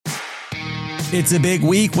It's a big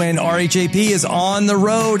week when RHAP is on the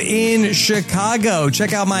road in Chicago.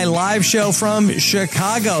 Check out my live show from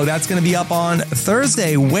Chicago. That's going to be up on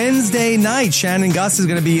Thursday. Wednesday night, Shannon Gus is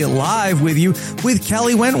going to be live with you with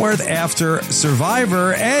Kelly Wentworth after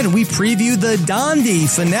Survivor. And we preview the Dondi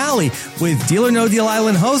finale with Deal or No Deal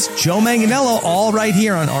Island host Joe Manganiello, all right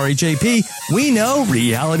here on RHAP. We know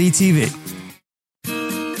reality TV.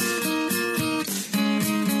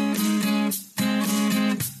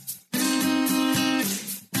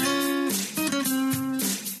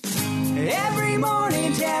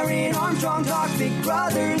 Armstrong talks Big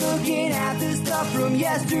Brother, looking at the stuff from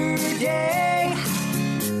yesterday.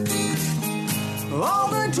 All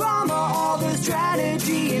the drama, all the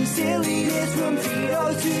strategy and silliness from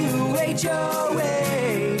Tito to HOH.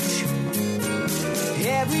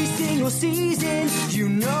 Every single season, you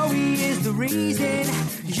know he is the reason.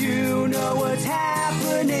 You know what's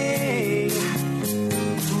happening.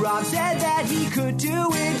 Rob said that he could do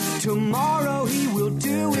it. Tomorrow he will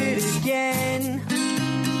do it again.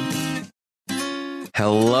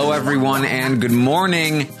 Hello, everyone, and good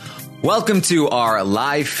morning. Welcome to our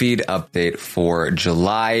live feed update for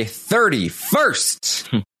July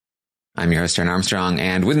 31st. I'm your host, Aaron Armstrong,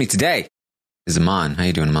 and with me today is Aman. How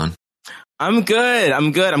you doing, Aman? I'm good.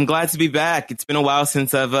 I'm glad to be back. It's been a while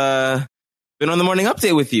since I've been on the morning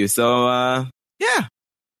update with you. So, yeah,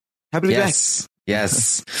 happy to be back.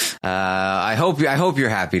 Yes. I hope you're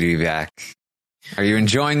happy to be back. Are you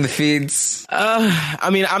enjoying the feeds? I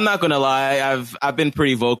mean, I'm not going to lie. I've been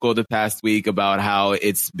pretty vocal the past week about how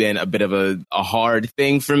it's been a bit of a hard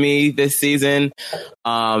thing for me this season.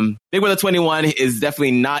 Big Brother 21 is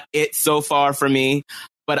definitely not it so far for me,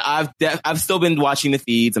 but I've still been watching the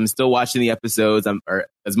feeds. I'm still watching the episodes or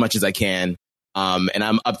as much as I can. And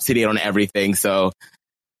I'm up to date on everything. So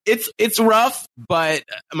it's rough, but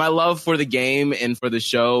my love for the game and for the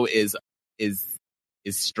show is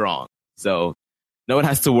strong. So no one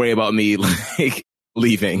has to worry about me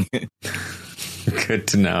leaving. Good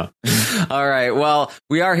to know. All right. Well,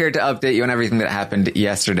 we are here to update you on everything that happened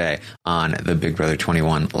yesterday on the Big Brother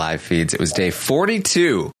 21 live feeds. It was day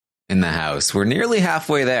 42 in the house. We're nearly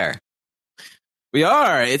halfway there. We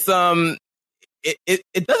are. It's it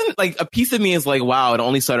doesn't, like, a piece of me is like, wow, it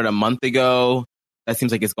only started a month ago. That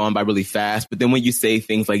seems like it's gone by really fast. But then when you say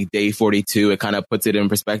things like day 42, it kind of puts it in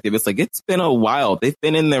perspective. It's like, it's been a while. They've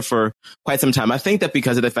been in there for quite some time. I think that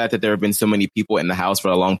because of the fact that there have been so many people in the house for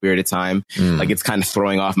a long period of time, like, it's kind of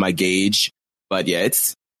throwing off my gauge. But yeah,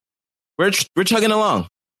 we're chugging along.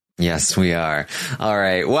 Yes, we are. All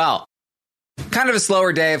right. Well, kind of a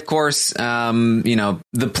slower day, of course.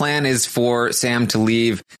 The plan is for Sam to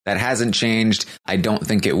leave. That hasn't changed. I don't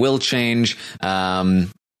think it will change.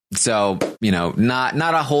 So, not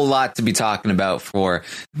a whole lot to be talking about for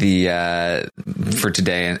for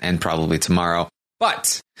today and probably tomorrow.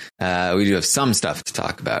 But we do have some stuff to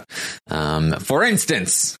talk about. For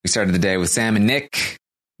instance, we started the day with Sam and Nick.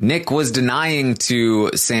 Nick was denying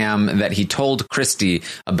to Sam that he told Christy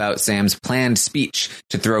about Sam's planned speech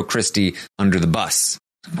to throw Christy under the bus.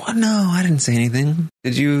 What? No, I didn't say anything.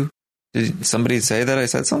 Did somebody say that I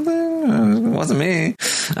said something? It wasn't me.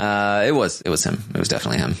 It was him. It was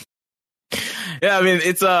definitely him. Yeah, I mean,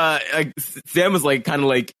 it's like Sam was like kind of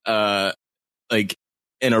like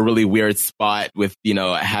in a really weird spot with,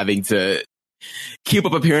 having to keep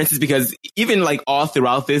up appearances, because even like all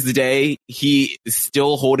throughout this day, he is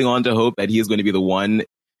still holding on to hope that he is going to be the one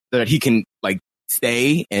that he can like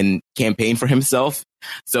stay and campaign for himself.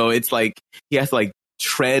 So it's like he has to like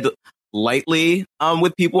tread lightly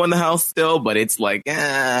with people in the house still, but it's like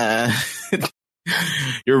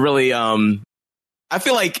you're really I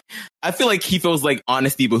feel like he feels like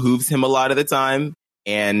honesty behooves him a lot of the time,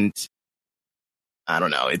 and I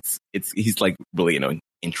don't know, he's like really in an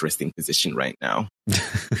interesting position right now.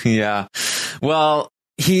 Yeah. Well,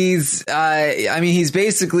 he's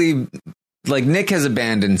basically like, Nick has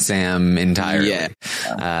abandoned Sam entirely. Yeah.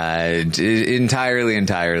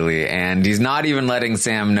 Entirely. And he's not even letting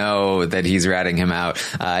Sam know that he's ratting him out.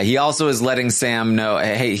 He also is letting Sam know,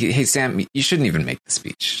 hey, Sam, you shouldn't even make the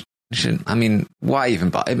speech. Why even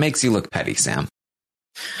bother? It makes you look petty, Sam.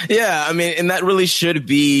 Yeah. I mean, and that really should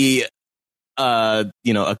be, a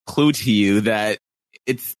clue to you that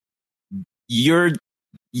you're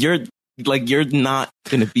not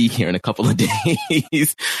going to be here in a couple of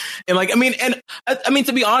days. And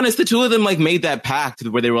to be honest, the two of them like made that pact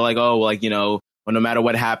where they were like, oh, like, well, no matter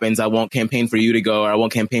what happens, I won't campaign for you to go, or I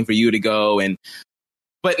won't campaign for you to go.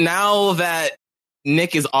 But now that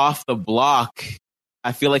Nick is off the block,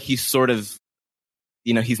 I feel like he's sort of,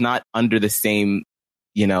 he's not under the same,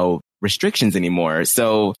 restrictions anymore.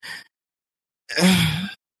 So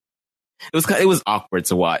it was awkward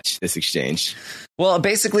to watch this exchange. Well,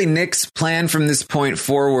 basically, Nick's plan from this point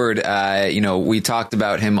forward, we talked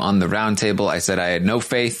about him on the roundtable. I said I had no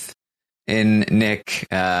faith in Nick,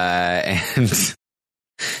 and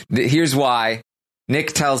here's why.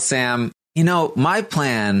 Nick tells Sam, my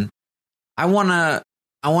plan, I want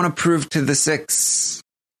to prove to the Six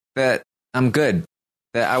that I'm good,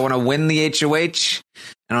 that I want to win the HOH,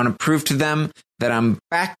 and I want to prove to them that I'm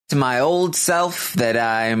back to my old self, that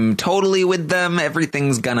I'm totally with them.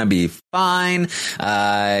 Everything's gonna be fine.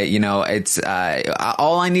 It's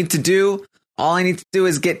all I need to do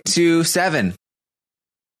is get to 7.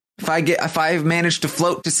 If I manage to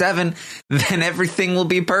float to 7, then everything will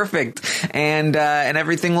be perfect, and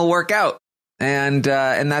everything will work out, and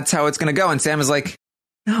that's how it's gonna go. And Sam is like,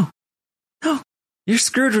 no, you're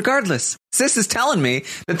screwed regardless. Sis is telling me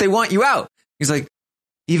that they want you out. He's like,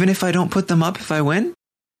 even if I don't put them up, if I win?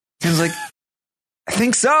 Sam's like, I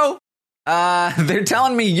think so. They're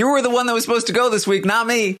telling me you were the one that was supposed to go this week, not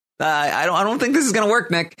me. I don't think this is gonna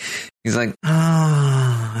work, Nick. He's like,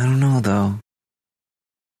 I don't know though.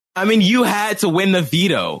 I mean, you had to win the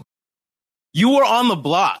veto. You were on the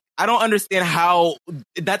block. I don't understand how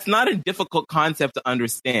that's not a difficult concept to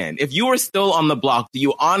understand. If you were still on the block, do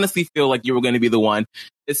you honestly feel like you were going to be the one,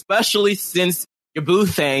 especially since your boo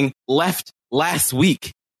thing left last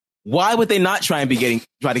week? Why would they not try to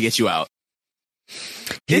get you out?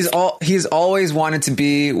 He's always wanted to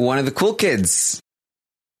be one of the cool kids.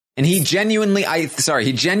 And he genuinely, I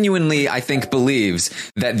think, believes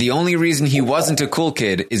that the only reason he wasn't a cool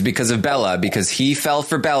kid is because of Bella, because he fell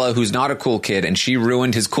for Bella, who's not a cool kid, and she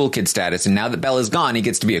ruined his cool kid status. And now that Bella's gone, he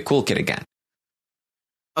gets to be a cool kid again.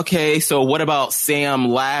 Okay, so what about Sam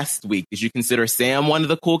last week? Did you consider Sam one of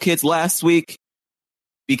the cool kids last week?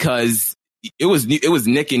 Because it was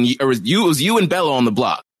Nick and it was you and Bella on the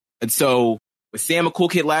block. And so was Sam a cool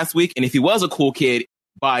kid last week? And if he was a cool kid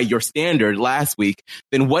by your standard last week,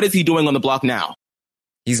 then what is he doing on the block now?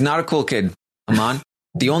 He's not a cool kid, Aman.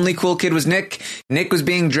 The only cool kid was Nick. Nick was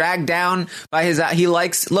being dragged down by he's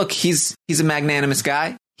a magnanimous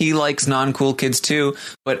guy. He likes non-cool kids too,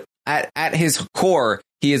 but at his core,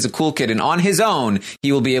 he is a cool kid, and on his own,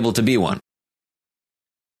 he will be able to be one.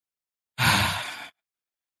 I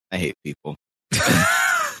hate people.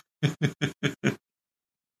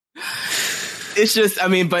 It's just,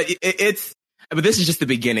 but this is just the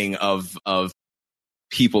beginning of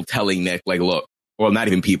people telling Nick, like, look, well, not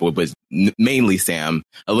even people, but mainly Sam,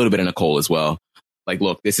 a little bit of Nicole as well. Like,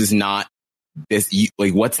 look, this is not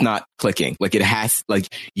what's not clicking. Like, it has, like,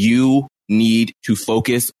 you need to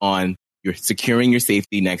focus on your securing your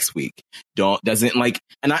safety next week. And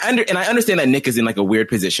I understand that Nick is in like a weird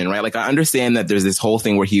position, right? Like, I understand that there's this whole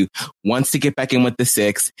thing where he wants to get back in with the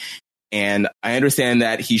Six. And I understand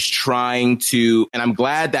that he's trying to, and I'm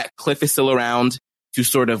glad that Cliff is still around to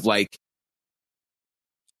sort of like,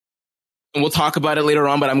 and we'll talk about it later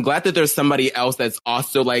on, but I'm glad that there's somebody else that's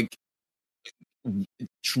also like,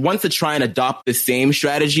 wants to try and adopt the same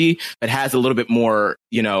strategy, but has a little bit more,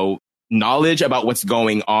 knowledge about what's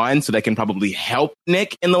going on, so that can probably help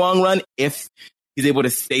Nick in the long run if he's able to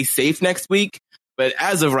stay safe next week. But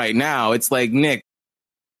as of right now, it's like, Nick,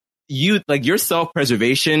 your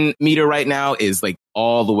self-preservation meter right now is like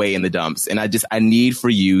all the way in the dumps. And I need for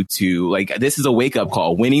you to, like, this is a wake-up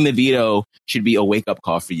call. Winning the veto should be a wake-up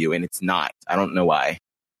call for you, and it's not. I don't know why.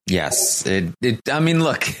 Yes.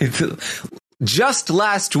 Look, just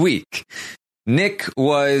last week, Nick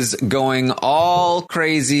was going all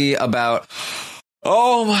crazy about,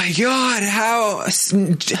 oh my God, how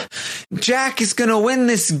Jack is going to win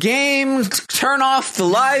this game. Turn off the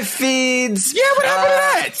live feeds. Yeah, what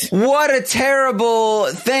happened to that? What a terrible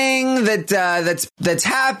thing that's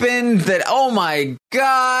happened. That, oh my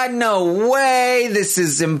God, no way. This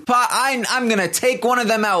is I'm going to take one of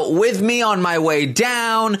them out with me on my way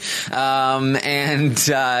down. And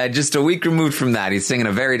just a week removed from that, he's singing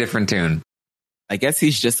a very different tune. I guess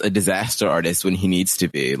he's just a disaster artist when he needs to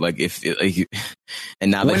be.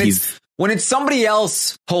 And now that when it's somebody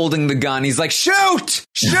else holding the gun, he's like, shoot.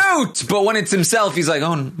 But when it's himself, he's like,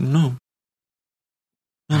 oh no,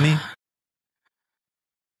 not me.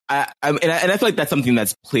 And I feel like that's something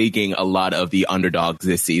that's plaguing a lot of the underdogs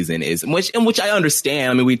this season, which I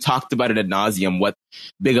understand. I mean, we talked about it ad nauseum, what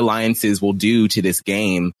big alliances will do to this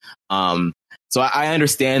game. So I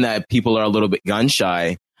understand that people are a little bit gun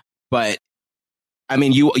shy, but I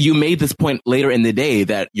mean, you made this point later in the day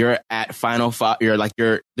that you're at final five. You're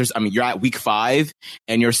at week 5,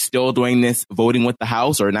 and you're still doing this voting with the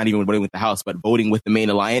house, or not even voting with the house, but voting with the main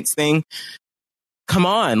alliance thing. come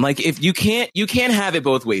on. Like, if you can't have it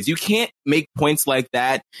both ways. You can't make points like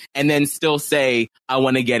that and then still say, I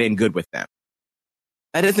want to get in good with them.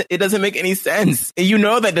 It doesn't make any sense. And you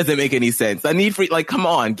know that doesn't make any sense. I need come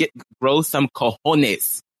on, grow some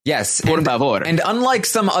cojones. Yes. Por favor. And unlike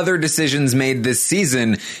some other decisions made this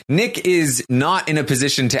season, Nick is not in a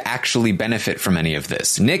position to actually benefit from any of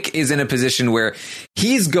this. Nick is in a position where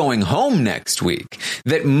he's going home next week.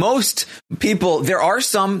 That most people, there are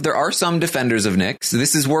some defenders of Nick. So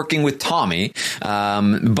this is working with Tommy.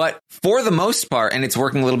 But for the most part, and it's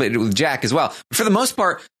working a little bit with Jack as well, for the most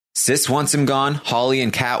part, Sis wants him gone. Holly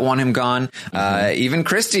and Kat want him gone. Even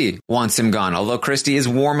Christy wants him gone. Although Christy is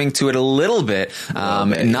warming to it a little bit.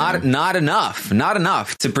 Not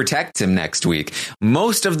enough to protect him next week.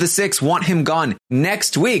 Most of the 6 want him gone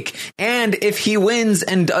next week. And if he wins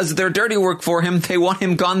and does their dirty work for him, they want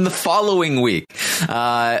him gone the following week.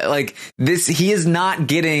 He is not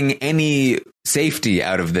getting any safety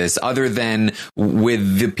out of this other than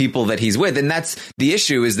with the people that he's with. And that's the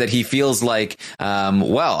issue, is that he feels like,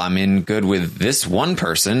 I'm in good with this one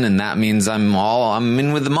person, and that means I'm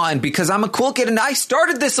in with them all. And because I'm a cool kid and I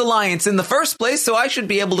started this alliance in the first place, so I should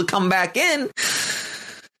be able to come back in.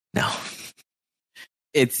 No.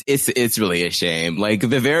 It's really a shame. Like,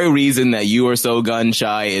 the very reason that you are so gun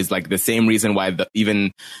shy is like the same reason why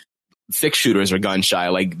even 6 shooters are gun shy.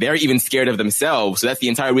 Like, they're even scared of themselves. So that's the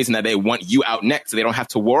entire reason that they want you out next, so they don't have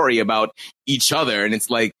to worry about each other. And it's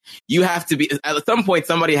like, you have to be, at some point,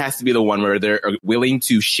 somebody has to be the one where they're willing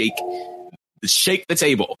to shake the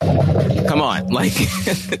table. Come on. Like,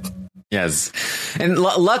 yes. And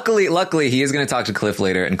luckily, he is going to talk to Cliff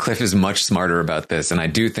later, and Cliff is much smarter about this. And I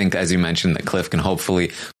do think, as you mentioned, that Cliff can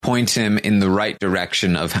hopefully point him in the right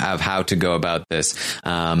direction of how to go about this.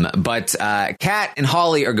 But Kat and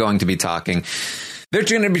Holly are going to be talking. They're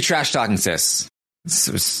going to be trash talking Sis.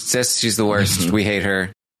 Sis, she's the worst. We hate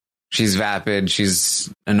her. She's vapid.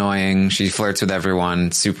 She's annoying. She flirts with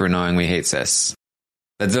everyone. Super annoying. We hate Sis.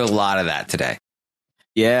 There's a lot of that today.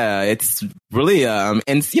 Yeah, it's really, and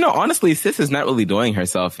honestly, Sis is not really doing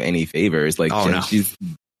herself any favors. Like, she's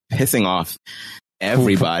pissing off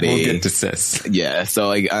everybody. We'll get to Sis. Yeah.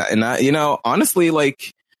 So honestly,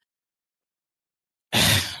 like,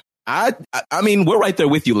 I mean, we're right there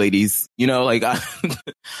with you, ladies.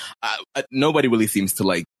 Nobody really seems to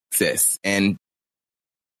like Sis. And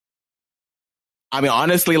I mean,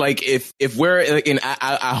 honestly, like, if we're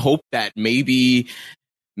I hope that maybe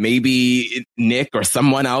Nick or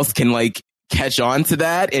someone else can like catch on to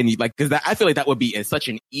that. And like, cause I feel like that would be such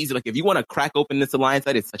an easy, like, if you want to crack open this alliance,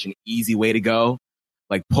 that is such an easy way to go.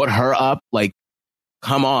 Like, put her up, like,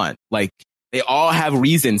 come on. Like, they all have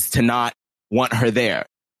reasons to not want her there.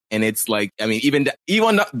 And it's like, I mean, even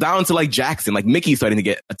down to like Jackson, like Mickey's starting to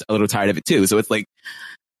get a little tired of it too. So it's like,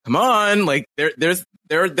 come on, like there's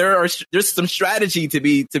some strategy to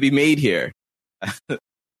be made here.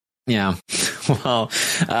 Yeah. Well,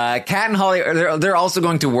 Kat and Holly, they're also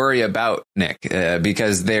going to worry about Nick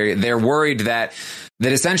because they're worried that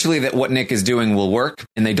essentially that what Nick is doing will work,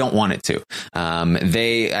 and they don't want it to.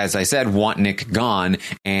 They, as I said, want Nick gone,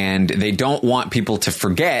 and they don't want people to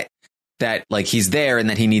forget that, like, he's there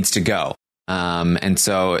and that he needs to go. And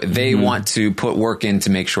so they want to put work in to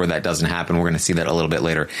make sure that doesn't happen. We're going to see that a little bit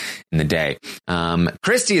later in the day.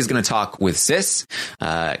 Christy is going to talk with Sis.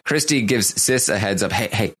 Christy gives Sis a heads up.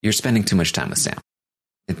 Hey, you're spending too much time with Sam.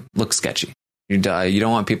 It looks sketchy. You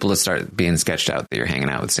don't want people to start being sketched out that you're hanging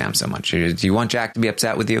out with Sam so much. Do you want Jack to be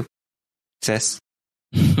upset with you, Sis?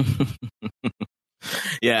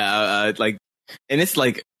 Yeah. And it's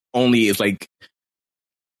like,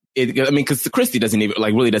 because Christy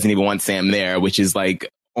really doesn't even want Sam there, which is like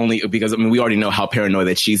only because, I mean, we already know how paranoid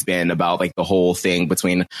that she's been about like the whole thing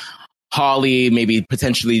between Holly, maybe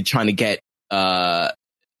potentially trying to get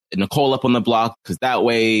Nicole up on the block, because that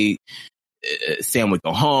way Sam would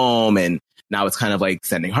go home, and now it's kind of like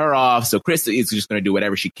sending her off. So Christy is just going to do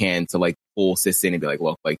whatever she can to like pull Sis in and be like,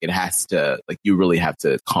 look, like, it has to, like, you really have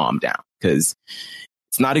to calm down, because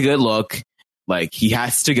it's not a good look. Like, he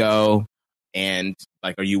has to go. And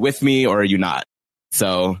like, are you with me or are you not?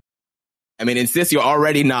 So, I mean, and Sis, you're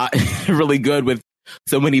already not really good with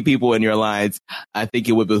so many people in your lines. I think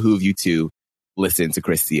it would behoove you to listen to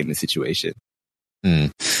Christy in this situation.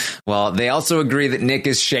 Well, they also agree that Nick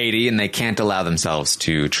is shady and they can't allow themselves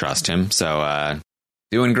to trust him. So,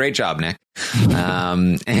 doing great job, Nick.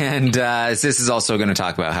 And Sis is also going to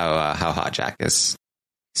talk about how hot Jack is.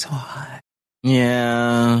 So hot.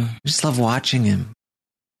 Yeah. I just love watching him.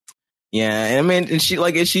 Yeah, I mean, and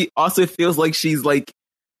she also feels like she's like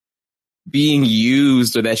being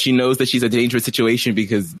used, or that she knows that she's a dangerous situation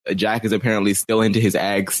because Jack is apparently still into his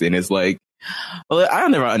ex, and is like, Well, I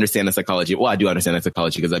don't never understand the psychology. Well, I do understand the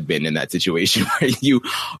psychology because I've been in that situation where you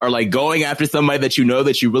are like going after somebody that you know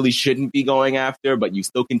that you really shouldn't be going after, but you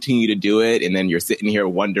still continue to do it. And then you're sitting here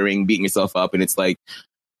wondering, beating yourself up. And it's like,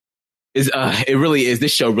 it really is.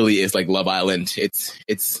 This show really is like Love Island.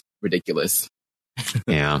 It's ridiculous.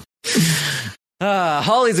 Yeah.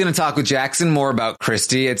 Holly's going to talk with Jackson more about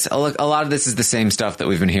Christy. It's a lot of this is the same stuff that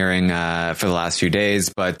we've been hearing for the last few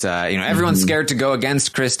days, but everyone's scared to go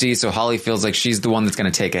against Christy, so Holly feels like she's the one that's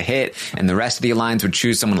going to take a hit, and the rest of the alliance would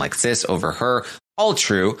choose someone like Sis over her. All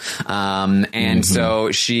true. So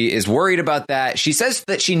she is worried about that. She says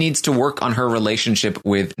that she needs to work on her relationship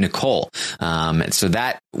with Nicole. So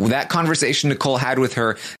that conversation Nicole had with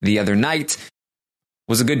her the other night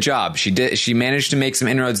was a good job. She managed to make some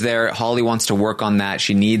inroads there. Holly wants to work on that.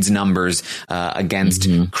 She needs numbers against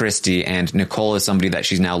Christy, and Nicole is somebody that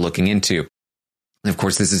she's now looking into. And of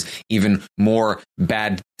course, this is even more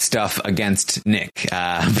bad stuff against Nick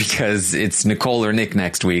because it's Nicole or Nick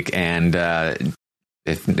next week. And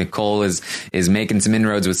if Nicole is making some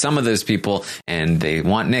inroads with some of those people and they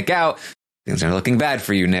want Nick out, things are looking bad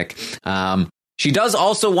for you, Nick. She does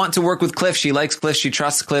also want to work with Cliff. She likes Cliff. She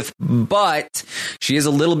trusts Cliff, but she is a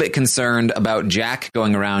little bit concerned about Jack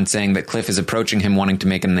going around saying that Cliff is approaching him, wanting to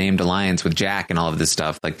make a named alliance with Jack and all of this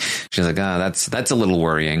stuff. Like, she's like, oh, that's a little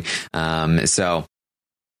worrying. So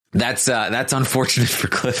that's unfortunate for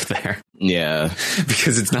Cliff there. Yeah.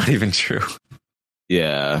 Because it's not even true.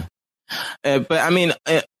 Yeah. But I mean,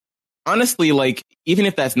 honestly, like, even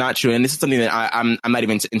if that's not true, and this is something that I'm not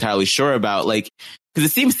even entirely sure about, like, because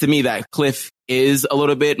it seems to me that Cliff is a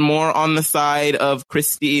little bit more on the side of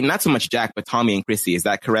Christy, not so much Jack, but Tommy and Christy. Is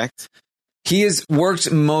that correct? He has worked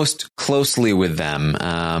most closely with them,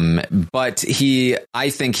 but I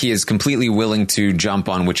think he is completely willing to jump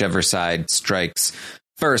on whichever side strikes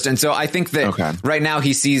first. And so I think that right now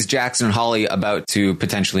he sees Jackson and Holly about to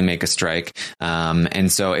potentially make a strike. And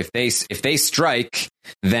so if they strike,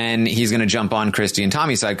 then he's going to jump on Christy and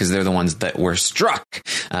Tommy's side because they're the ones that were struck.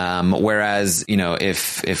 Whereas,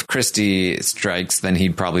 if Christy strikes, then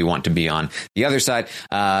he'd probably want to be on the other side.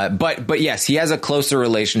 But yes, he has a closer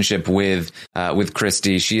relationship with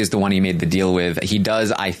Christy. She is the one he made the deal with. He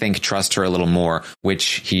does, I think, trust her a little more, which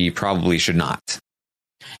he probably should not.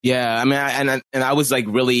 Yeah, I mean, and I was like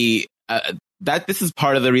really this is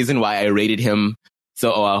part of the reason why I rated him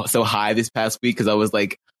so high this past week, because I was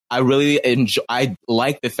like, I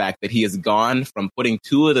like the fact that he has gone from putting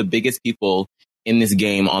two of the biggest people in this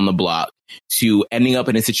game on the block to ending up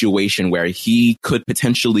in a situation where he could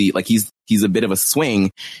potentially, like, he's a bit of a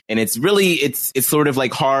swing, and it's sort of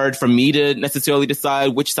like hard for me to necessarily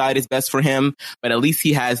decide which side is best for him, but at least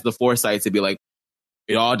he has the foresight to be like,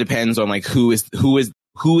 it all depends on like who is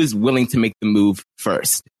willing to make the move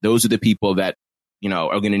first. Those are the people that,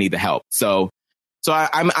 are going to need the help. So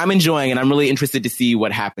I'm enjoying, and I'm really interested to see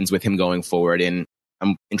what happens with him going forward. And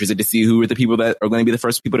I'm interested to see who are the people that are going to be the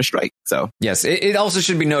first people to strike. So yes, it also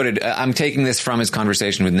should be noted. I'm taking this from his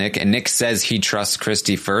conversation with Nick, and Nick says he trusts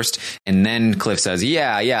Christy first, and then Cliff says,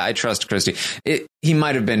 "Yeah, I trust Christy." He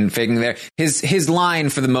might have been faking there. His line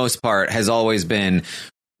for the most part has always been,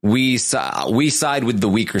 "We side with the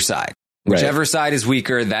weaker side." Whichever side is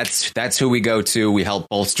weaker, that's who we go to. We help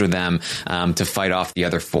bolster them to fight off the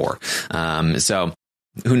other four. So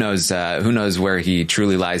who knows where he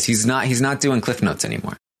truly lies? He's not doing Cliff Notes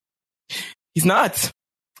anymore. He's not,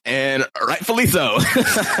 and rightfully so.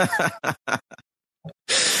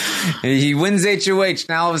 He wins HOH.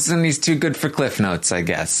 Now all of a sudden he's too good for Cliff Notes, I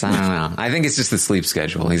guess. I don't know. I think it's just the sleep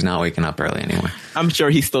schedule. He's not waking up early anymore. I'm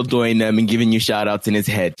sure he's still doing them and giving you shout outs in his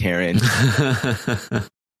head, Taryn.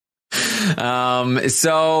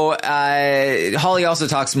 So Holly also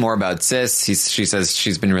talks more about Sis. She says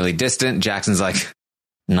she's been really distant. Jackson's like,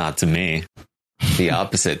 not to me. The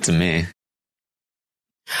opposite to me.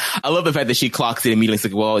 I love the fact that she clocks it immediately. It's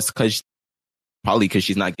like, well, it's probably because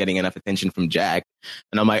she's not getting enough attention from Jack.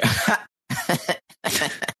 And I'm like,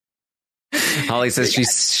 Holly says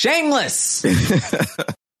she's shameless.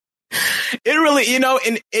 It really, and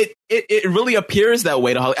it really appears that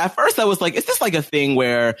way to Holly. At first I was like, is this like a thing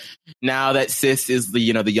where now that Sis is the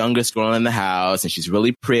youngest girl in the house and she's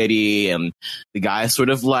really pretty and the guys sort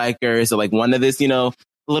of like her, so like one of this,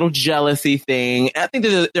 little jealousy thing. And I think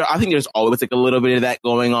there's always like a little bit of that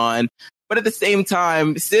going on. But at the same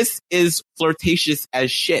time, Sis is flirtatious as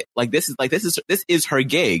shit. Like this is her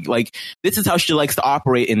gig. Like this is how she likes to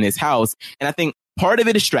operate in this house. And I think part of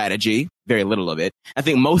it is strategy, very little of it. I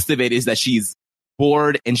think most of it is that she's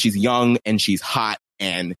bored and she's young and she's hot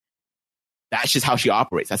and that's just how she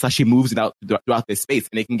operates. That's how she moves it out throughout this space.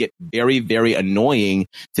 And it can get very, very annoying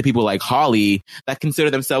to people like Holly that consider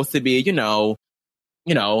themselves to be,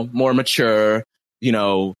 more mature,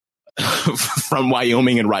 from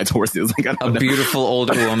Wyoming and rides horses. Like, a beautiful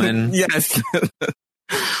older woman. Yes.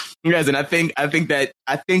 Yes. And I think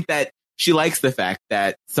that she likes the fact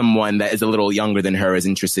that someone that is a little younger than her is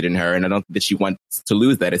interested in her. And I don't think that she wants to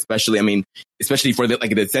lose that, especially for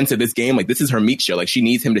the sense of this game. Like, this is her meat show. Like, she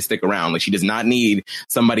needs him to stick around. Like, she does not need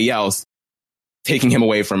somebody else taking him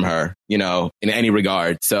away from her, in any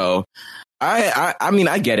regard. So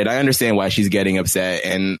I get it. I understand why she's getting upset.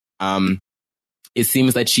 And, it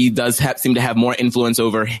seems that she does seem to have more influence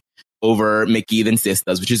over Mickey than Sis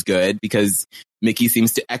does, which is good because Mickey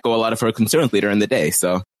seems to echo a lot of her concerns later in the day.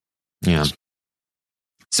 So, yeah.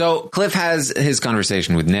 So Cliff has his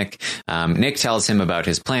conversation with Nick. Nick tells him about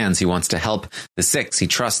his plans. He wants to help the Six. He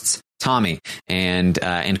trusts Tommy and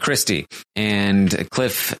Christy. And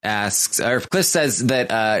Cliff says that,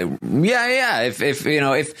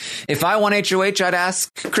 if I won HOH, I'd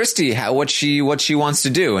ask Christy what she wants to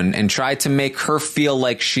do and try to make her feel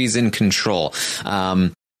like she's in control.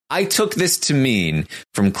 I took this to mean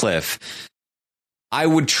from Cliff, I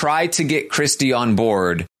would try to get Christy on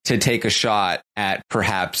board to take a shot at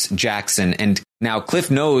perhaps Jackson. And now Cliff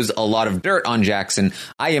knows a lot of dirt on Jackson.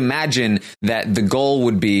 I imagine that the goal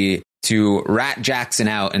would be to rat Jackson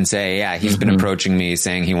out and say, yeah, he's been approaching me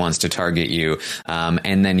saying he wants to target you.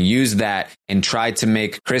 And then use that and try to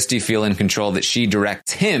make Christy feel in control that she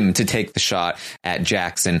directs him to take the shot at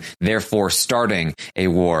Jackson, therefore starting a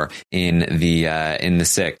war in the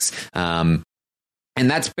Six. And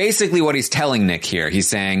that's basically what he's telling Nick here. He's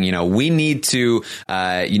saying, we need to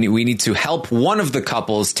help one of the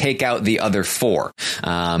couples take out the other four,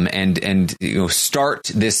 and start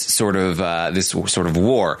this sort of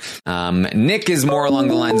war. Nick is more along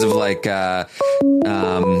the lines of like,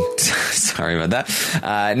 sorry about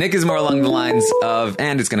that. Nick is more along the lines of,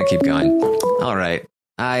 and it's going to keep going. All right.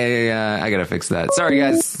 I got to fix that. Sorry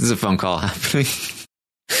guys. This is a phone call happening.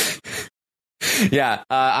 Yeah,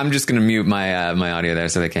 I'm just going to mute my audio there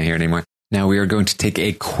so they can't hear it anymore. Now we are going to take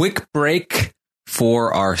a quick break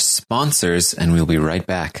for our sponsors, and we'll be right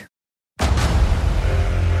back.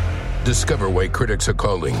 Discover why critics are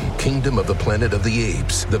calling Kingdom of the Planet of the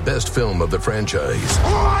Apes the best film of the franchise.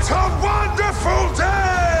 What a wonderful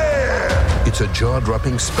day! It's a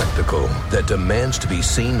jaw-dropping spectacle that demands to be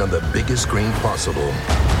seen on the biggest screen possible.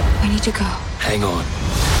 We need to go. Hang on.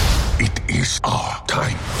 It is our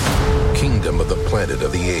time. Kingdom of the Planet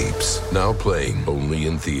of the Apes. Now playing only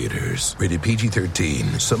in theaters. Rated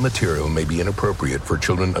PG-13. Some material may be inappropriate for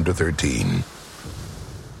children under 13.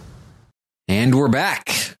 And we're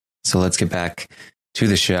back. So let's get back to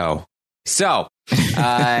the show. So,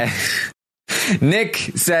 Nick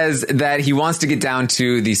says that he wants to get down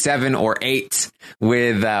to the 7 or 8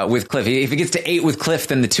 with Cliff. If he gets to 8 with Cliff,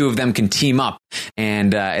 then the two of them can team up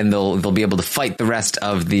and they'll be able to fight the rest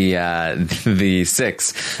of the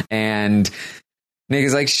 6. And Nick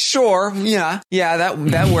is like, sure, yeah,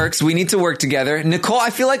 that works. We need to work together. Nicole,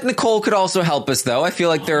 I feel like Nicole could also help us, though. I feel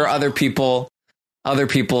like there are other people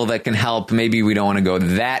that can help. Maybe we don't want to go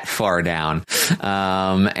that far down.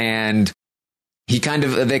 And they kind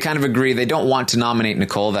of agree. They don't want to nominate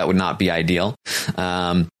Nicole. That would not be ideal.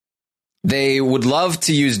 They would love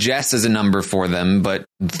to use Jess as a number for them, but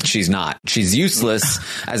she's not. She's useless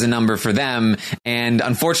as a number for them. And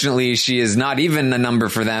unfortunately, she is not even a number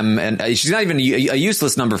for them. And she's not even a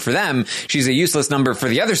useless number for them. She's a useless number for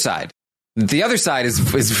the other side. The other side is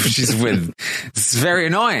she's with. It's very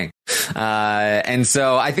annoying. And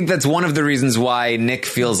so I think that's one of the reasons why Nick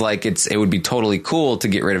feels like it would be totally cool to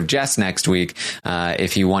get rid of Jess next week,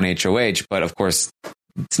 if he won HOH. But of course,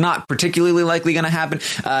 it's not particularly likely going to happen.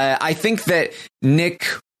 I think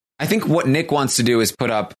what Nick wants to do is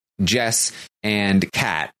put up Jess and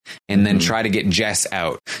Kat and then try to get Jess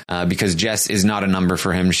out, because Jess is not a number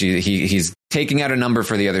for him. He's taking out a number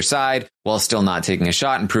for the other side while still not taking a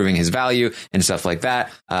shot and proving his value and stuff like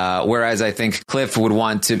that. Whereas I think Cliff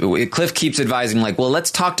Cliff keeps advising like, well,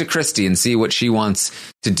 let's talk to Christy and see what she wants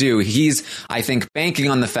to do. He's, I think,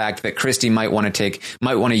 banking on the fact that Christy might want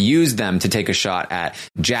to use them to take a shot at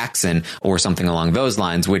Jackson or something along those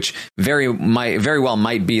lines, which very well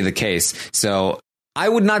might be the case. So I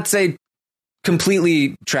would not say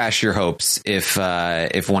completely trash your hopes if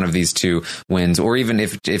one of these two wins, or even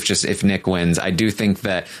if Nick wins. I do think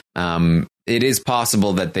that it is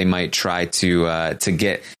possible that they might try to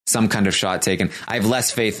get some kind of shot taken. I have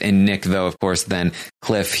less faith in Nick, though, of course, than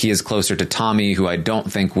Cliff. He is closer to Tommy, who I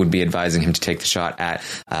don't think would be advising him to take the shot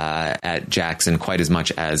at Jackson quite as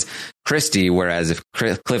much as Christie. Whereas if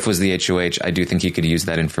Cliff was the HOH, I do think he could use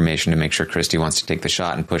that information to make sure Christie wants to take the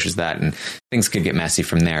shot and pushes that, and things could get messy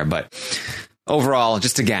from there. But overall,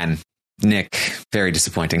 just again, Nick, very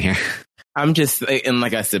disappointing here. I'm just, and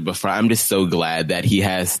like I said before, I'm just so glad that he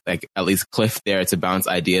has like at least Cliff there to bounce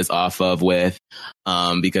ideas off of with,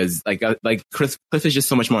 because like Cliff is just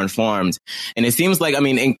so much more informed, and it seems like, I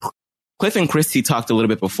mean, Cliff and Christie talked a little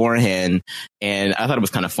bit beforehand, and I thought it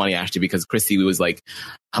was kind of funny actually, because Christie was like,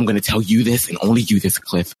 "I'm going to tell you this and only you this,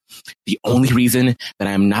 Cliff. The only reason that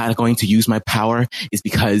I'm not going to use my power is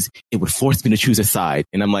because it would force me to choose a side,"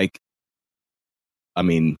 and I'm like, I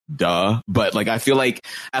mean, duh. But like, I feel like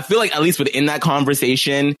at least within that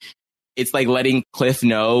conversation, it's like letting Cliff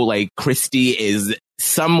know, like, Christie is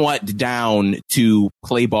somewhat down to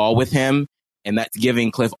play ball with him. And that's giving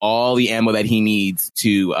Cliff all the ammo that he needs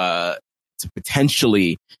to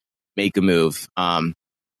potentially make a move. But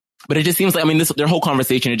it just seems like, I mean, their whole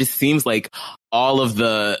conversation, it just seems like all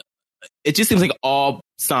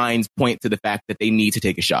signs point to the fact that they need to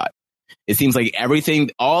take a shot. It seems like everything,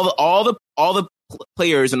 all the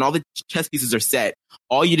players and all the chess pieces are set.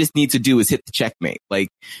 All you just need to do is hit the checkmate. Like,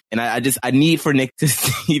 and I need for Nick to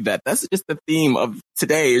see that. That's just the theme of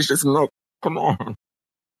today. It's just, no, come on.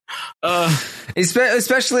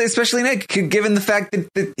 Especially Nick, given the fact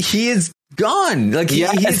that he is gone. Like,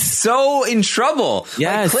 he's so in trouble.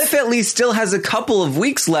 Yes. Like, Cliff at least still has a couple of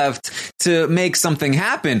weeks left to make something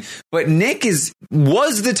happen. But Nick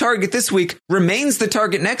was the target this week, remains the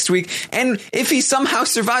target next week. And if he somehow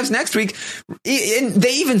survives next week,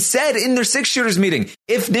 they even said in their 6-shooters meeting,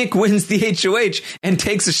 if Nick wins the HOH and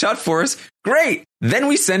takes a shot for us, great. Then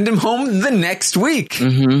we send him home the next week.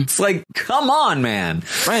 Mm-hmm. It's like, come on, man.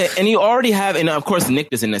 Right. And you already have, and of course,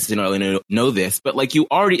 Nick doesn't necessarily know this, but like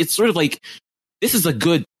it's sort of like, this is a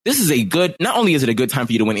good, not only is it a good time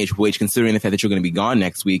for you to win HOH, considering the fact that you're going to be gone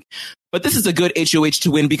next week, but this is a good HOH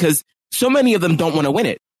to win because so many of them don't want to win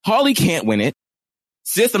it. Harley can't win it.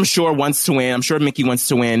 Sis, I'm sure, wants to win. I'm sure Mickey wants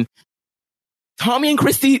to win. Tommy and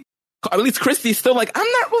Christie, at least Christie's still like,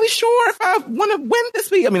 I'm not really sure if I want to win this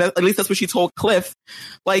week. I mean, at least that's what she told Cliff.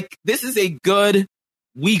 Like, this is a good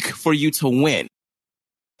week for you to win.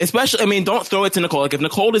 Especially, I mean, don't throw it to Nicole. Like, if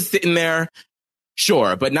Nicole is sitting there,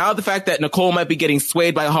 sure. But now the fact that Nicole might be getting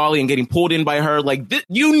swayed by Harley and getting pulled in by her, like,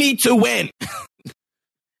 you need to win.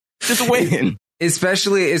 Just win.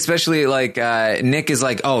 Especially like, Nick is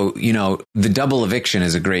like, oh, the double eviction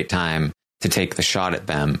is a great time to take the shot at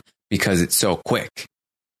them because it's so quick.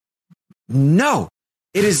 No,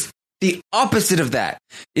 it is the opposite of that.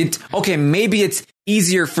 Maybe it's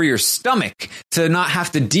easier for your stomach to not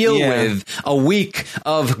have to deal with a week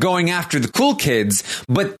of going after the cool kids.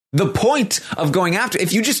 But the point of going after,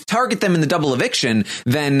 if you just target them in the double eviction,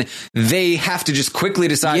 then they have to just quickly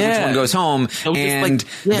decide which one goes home. And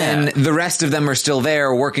then the rest of them are still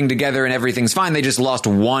there working together and everything's fine. They just lost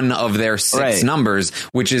one of their 6 numbers,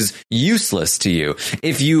 which is useless to you.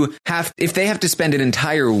 If they have to spend an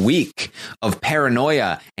entire week of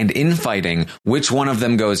paranoia and infighting, which one of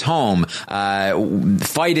them goes home,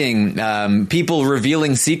 fighting, people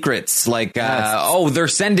revealing secrets like, they're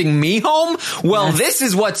sending me home. Well, this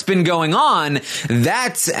is what's been going on.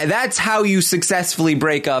 That's how you successfully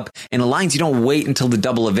break up an alliance. You don't wait until the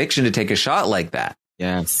double eviction to take a shot like that.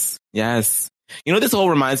 Yes. You know what this all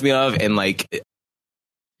reminds me of? And like, it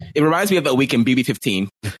reminds me of a week in BB15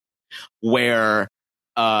 where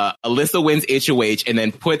Alyssa wins HOH and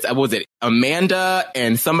then puts, Amanda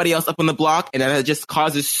and somebody else up on the block, and then it just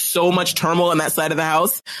causes so much turmoil on that side of the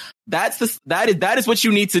house. That is what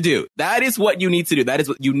you need to do. That is what you need to do. That is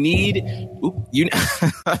what you need.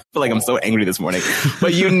 I feel like I'm so angry this morning,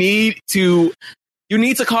 but you need to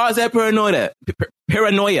cause that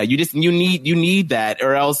paranoia. You need that,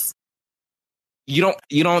 or else you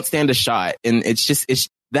don't stand a shot. And that's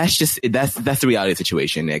the reality of the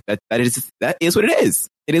situation, Nick. That is what it is.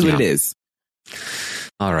 It is what it is.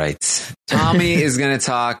 All right. Tommy is going to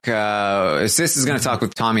talk, Sis is going to talk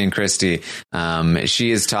with Tommy and Christie.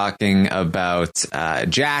 She is talking about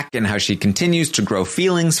Jack and how she continues to grow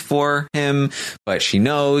feelings for him, but she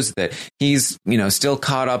knows that he's, still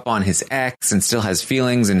caught up on his ex and still has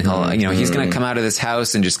feelings, and he'll, he's going to come out of this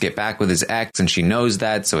house and just get back with his ex, and she knows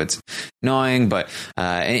that, so it's annoying, but,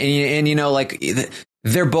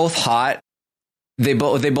 they're both hot. They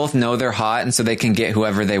both know they're hot, and so they can get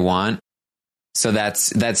whoever they want. So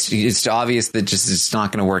that's it's obvious that just it's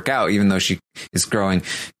not going to work out, even though she is growing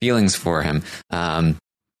feelings for him.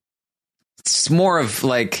 it's more of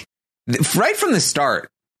like right from the start.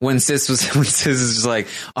 When Sis was just like,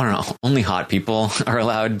 I don't know, only hot people are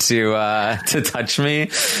allowed to touch me,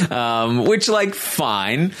 which like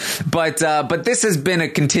fine, but this has been a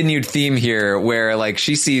continued theme here where like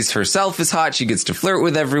she sees herself as hot, she gets to flirt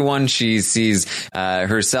with everyone, she sees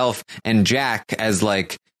herself and Jack as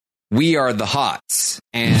like, we are the hots,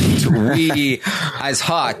 and we as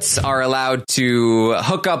hots are allowed to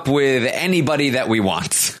hook up with anybody that we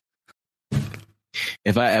want.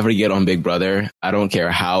 If I ever get on Big Brother, I don't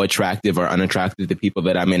care how attractive or unattractive the people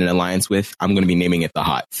that I'm in an alliance with, I'm going to be naming it the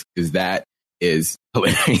Hots, because that is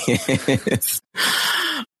hilarious.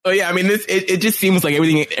 Oh yeah, I mean, it just seems like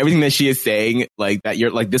everything that she is saying, like that,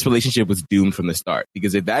 you're like, this relationship was doomed from the start.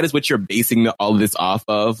 Because if that is what you're basing all of this off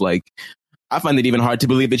of, like, I find it even hard to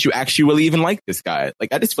believe that you actually really even like this guy.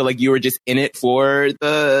 Like, I just feel like you were just in it for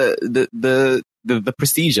the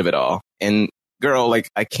prestige of it all. And girl, like,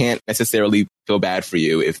 I can't necessarily feel bad for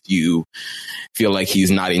you if you feel like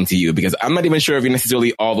he's not into you, because I'm not even sure if you're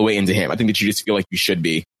necessarily all the way into him. I think that you just feel like you should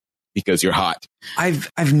be because you're hot.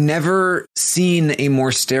 I've never seen a more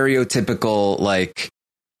stereotypical, like,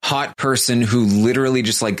 hot person who literally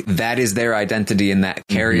just like that is their identity and that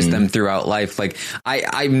carries them throughout life. Like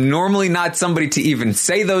I'm normally not somebody to even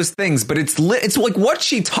say those things, but it's like what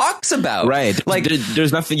she talks about. Right. Like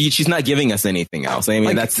there's nothing, she's not giving us anything else. I mean,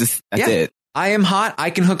 like, that's it. I am hot. I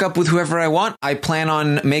can hook up with whoever I want. I plan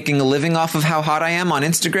on making a living off of how hot I am on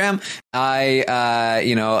Instagram.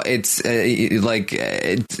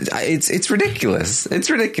 It's ridiculous. It's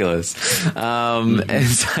ridiculous.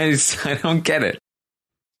 I don't get it.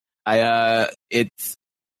 I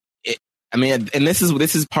mean, and this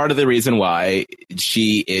is part of the reason why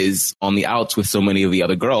she is on the outs with so many of the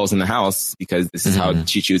other girls in the house, because this is how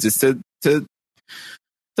she chooses to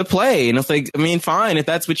play. And it's like, I mean, fine, if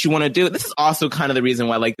that's what you want to do. This is also kind of the reason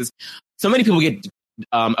why, like, this, so many people get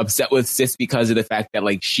upset with Sis because of the fact that,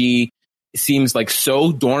 like, she seems like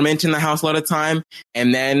so dormant in the house a lot of time,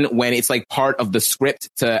 and then when it's like part of the script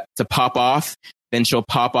to pop off, then she'll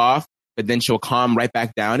pop off, but then she'll calm right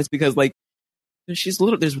back down. It's because, like, there's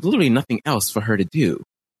literally nothing else for her to do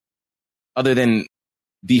other than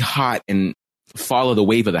be hot and follow the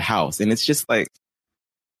wave of the house. And it's just like,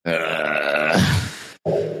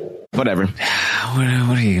 whatever. What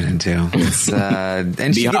are you gonna do? It's,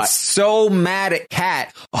 and she gets so mad at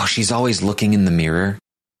Kat. Oh, she's always looking in the mirror.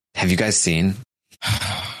 Have you guys seen?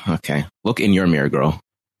 Okay, look in your mirror, girl.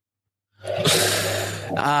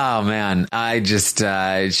 Oh man, I just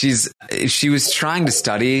she was trying to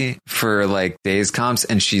study for like days comps,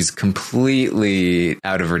 and she's completely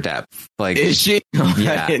out of her depth. Like, is she?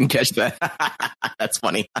 Yeah. I didn't catch that. That's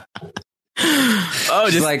funny. Oh,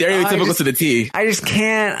 just like, stereotypical to the T. I just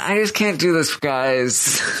can't do this,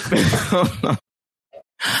 guys.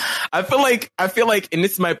 I feel like, and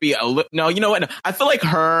this might be no, you know what? No, I feel like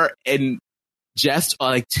her and Jess are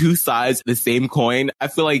like two sides of the same coin. I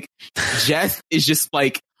feel like Jess is just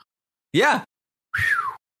like, yeah,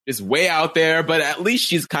 just way out there, but at least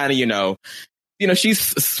she's kind of, you know,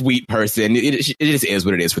 she's a sweet person. It just is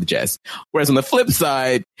what it is with Jess. Whereas on the flip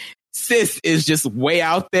side, Sis is just way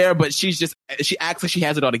out there, but she acts like she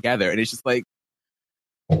has it all together. And it's just like,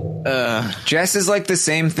 Jess is like the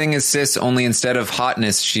same thing as Sis, only instead of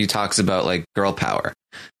hotness, she talks about like girl power.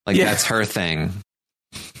 Like, that's her thing.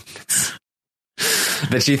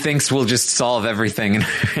 That she thinks will just solve everything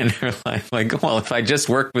in her life. Like, well, if I just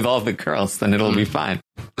work with all the girls, then it'll be fine.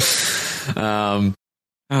 And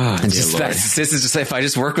just that, Sis is just like, if I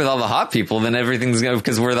just work with all the hot people, then everything's good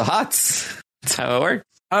because we're the hots. That's how it works.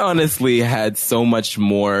 I honestly had so much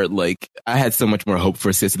more hope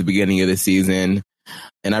for Sis at the beginning of the season.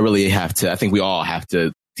 And I think we all have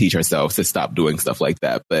to teach ourselves to stop doing stuff like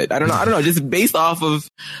that. But I don't know. Just based off of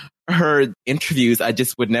her interviews, I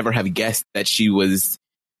just would never have guessed that she was.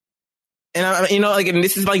 And and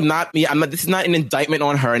this is like not me. This is not an indictment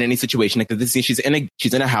on her in any situation. Because she's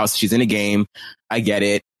in a house, she's in a game. I get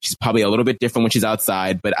it. She's probably a little bit different when she's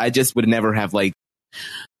outside, but I just would never have like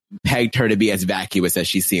pegged her to be as vacuous as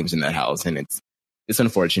she seems in that house. And it's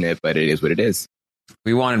unfortunate, but it is what it is.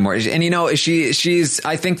 We wanted more. And she's,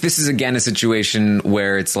 I think this is again a situation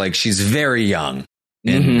where it's like she's very young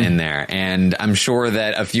in there. And I'm sure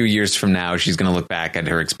that a few years from now, she's going to look back at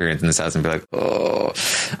her experience in this house and be like, oh,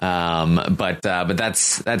 But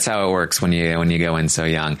that's how it works when you go in so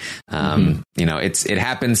young. You know, it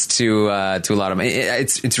happens to a lot of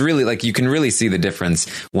it's really like you can really see the difference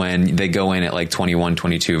when they go in at like 21,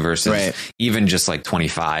 22 versus even just like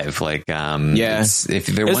 25. Like if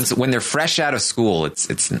they're when they're fresh out of school,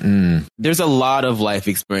 there's a lot of life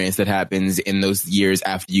experience that happens in those years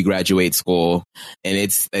after you graduate school,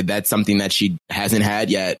 and that's something that she hasn't had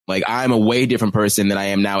yet. Like, I'm a way different person than I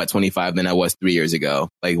am now at 25 than I was 3 years ago.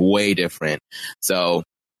 Like, way different. So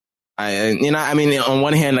I mean, on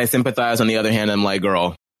one hand I sympathize, on the other hand I'm like,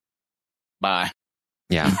 girl, bye.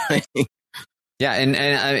 Yeah. Yeah,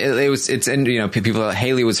 and you know, people,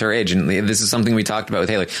 Haley was her age, and this is something we talked about with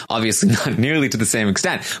Haley. Obviously, not nearly to the same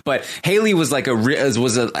extent, but Haley was like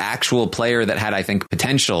was an actual player that had, I think,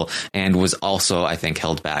 potential, and was also, I think,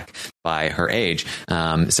 held back by her age.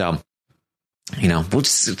 So, you know,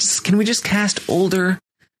 can we just cast older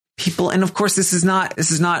people? And of course, this is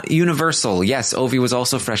not universal. Yes, Ovi was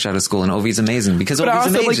also fresh out of school, and Ovi's amazing because Ovi's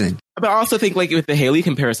amazing. But I also think, like, with the Haley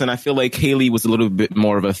comparison, I feel like Haley was a little bit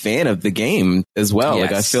more of a fan of the game as well. Yes.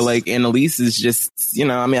 Like, I feel like Annalise is just, you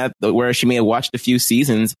know, I mean, where she may have watched a few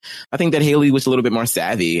seasons, I think that Haley was a little bit more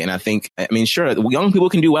savvy. And I think, I mean, sure, young people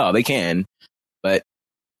can do well. They can. But,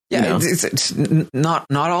 yeah, you know. it's not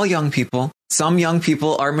all young people. Some young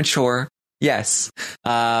people are mature. Yes.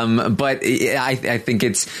 But I think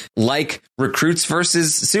it's like recruits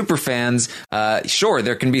versus super fans. Sure,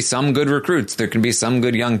 there can be some good recruits. There can be some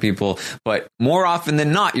good young people, but more often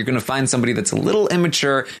than not, you're going to find somebody that's a little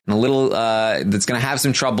immature and a little, that's going to have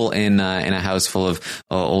some trouble in a house full of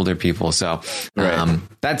older people. So,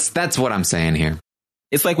 that's what I'm saying here.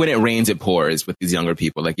 It's like when it rains, it pours with these younger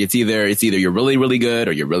people. Like, it's either you're really, really good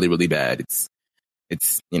or you're really, really bad.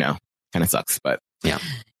 It's, you know, kind of sucks, but yeah.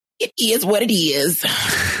 It is what it is.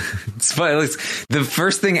 It's funny. The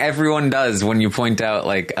first thing everyone does when you point out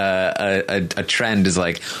like a trend is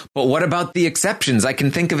like, but what about the exceptions? I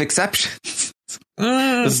can think of exceptions.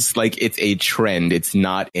 It's like, it's a trend. It's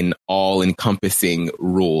not an all-encompassing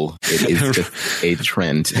rule. It is just a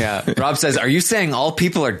trend. Yeah. Rob says, are you saying all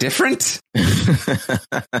people are different?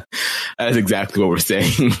 That is exactly what we're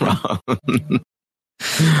saying, Rob.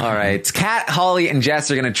 All right. Kat, Holly, and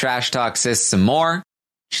Jess are going to trash talk Sis some more.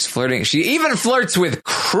 She's flirting. She even flirts with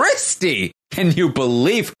Christy. Can you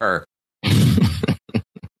believe her?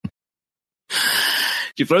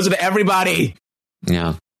 She flirts with everybody.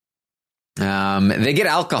 Yeah. They get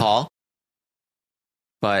alcohol,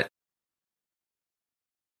 but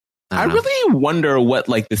I really wonder what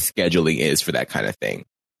like the scheduling is for that kind of thing.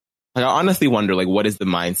 Like, I honestly wonder, like, what is the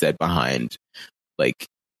mindset behind like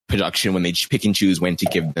production when they pick and choose when to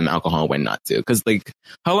give them alcohol and when not to? Because like,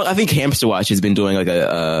 how long, I think Hamster Watch has been doing like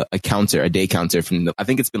a day counter from I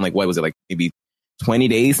think it's been like, what was it, like maybe 20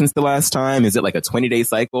 days since the last time? Is it like a 20-day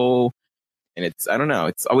cycle? And I don't know.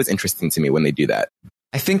 It's always interesting to me when they do that.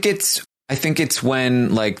 I think it's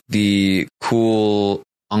when like the cool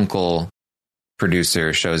uncle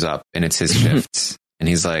producer shows up and it's his shift and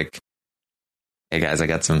he's like, hey guys, I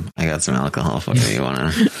got some alcohol for you. You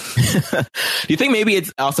wanna? Do you think maybe it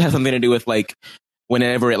also has something to do with like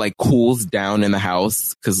whenever it like cools down in the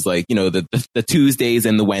house? Because like, you know, the Tuesdays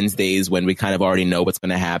and the Wednesdays when we kind of already know what's going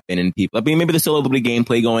to happen, and people, I mean, maybe there's still a little bit of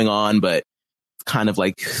gameplay going on, but it's kind of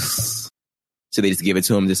like, so they just give it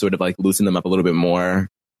to them to sort of like loosen them up a little bit more.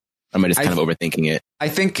 Am I just kind of overthinking it? I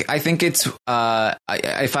think it's, if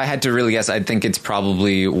I had to really guess, I think it's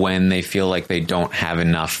probably when they feel like they don't have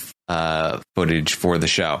enough footage for the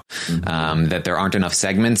show, that there aren't enough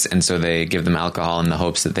segments, and so they give them alcohol in the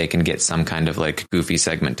hopes that they can get some kind of like goofy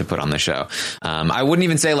segment to put on the show. I wouldn't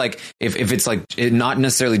even say like if it's like not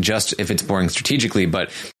necessarily just if it's boring strategically,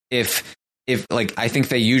 but if like I think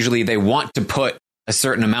they want to put a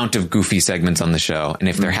certain amount of goofy segments on the show, and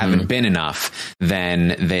if there haven't been enough,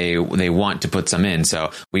 then they want to put some in.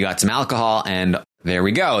 So we got some alcohol, and there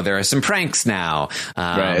we go. There are some pranks now.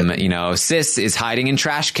 You know, Sis is hiding in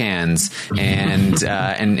trash cans,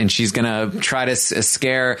 and she's gonna try to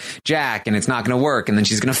scare Jack, and it's not gonna work, and then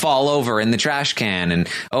she's gonna fall over in the trash can, and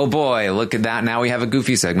oh boy, look at that! Now we have a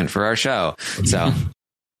goofy segment for our show. So,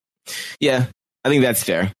 yeah, I think that's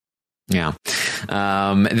fair. Yeah.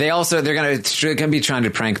 They're going to be trying to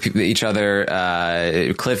prank each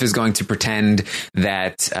other. Cliff is going to pretend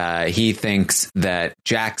that he thinks that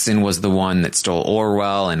Jackson was the one that stole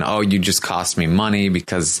Orwell, and oh, you just cost me money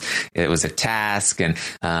because it was a task, and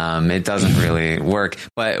it doesn't really work.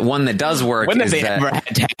 But one that does work when have they ever had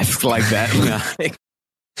tasks like that?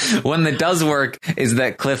 One that does work is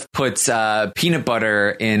that Cliff puts peanut butter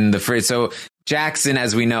in the fridge. So Jackson,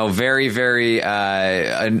 as we know, very, very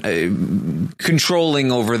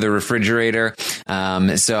controlling over the refrigerator.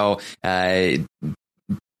 So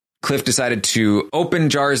Cliff decided to open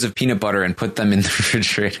jars of peanut butter and put them in the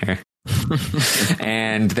refrigerator.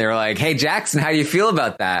 And they're like, "Hey, Jackson, how do you feel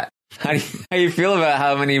about that? How do you feel about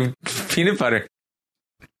how many jars of peanut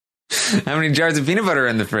butter are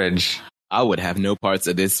in the fridge?" I would have no parts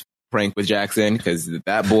of this prank with Jackson because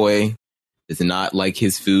that boy does not like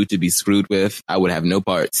his food to be screwed with. I would have no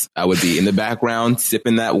parts. I would be in the background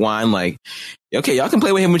sipping that wine like, okay, y'all can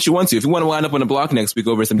play with him what you want to. If you want to wind up on the block next week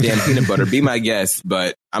over some damn peanut butter, be my guest.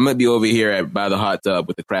 But I'm going to be over here by the hot tub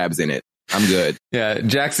with the crabs in it. I'm good. Yeah,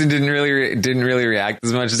 Jackson didn't really react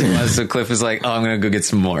as much as he was. So Cliff was like, "Oh, I'm going to go get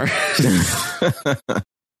some more."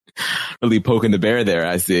 Really poking the bear there,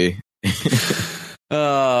 I see.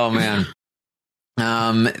 Oh, man.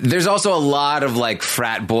 There's also a lot of like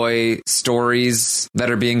frat boy stories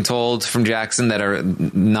that are being told from Jackson that are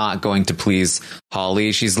not going to please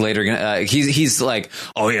Holly. She's later gonna, he's like,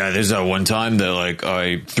 "Oh yeah, there's that one time that like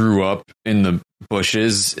I threw up in the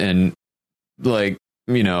bushes and like,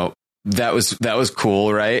 you know, that was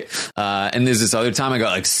cool, right? And there's this other time I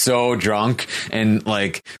got like so drunk and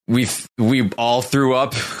like we all threw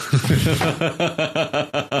up."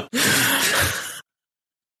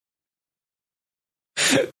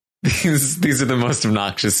 These are the most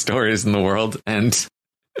obnoxious stories in the world, and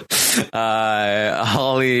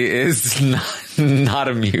Holly is not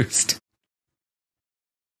amused.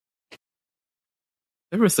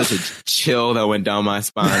 There was such a chill that went down my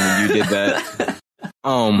spine when you did that.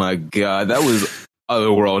 Oh my God, that was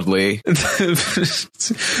otherworldly.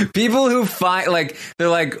 People who find like, they're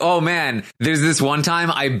like, "Oh man, there's this one time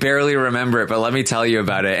I barely remember it, but let me tell you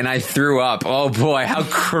about it. And I threw up. Oh boy, how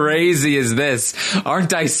crazy is this?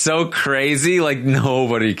 Aren't I so crazy?" Like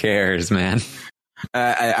nobody cares, man.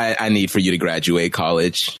 I need for you to graduate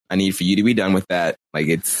college. I need for you to be done with that. Like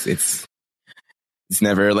it's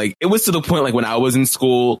never like, it was to the point like when I was in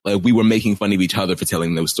school, like we were making fun of each other for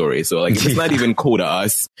telling those stories. So like if it's not even cool to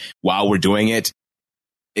us while we're doing it,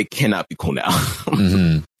 it cannot be cool now.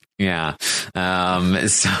 Mm-hmm. Yeah.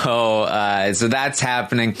 So that's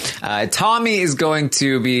happening. Tommy is going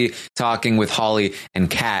to be talking with Holly and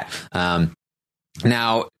Kat.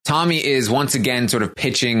 Now Tommy is once again sort of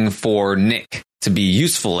pitching for Nick to be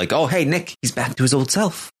useful. Like, "Oh, hey, Nick, he's back to his old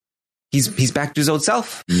self. He's back to his old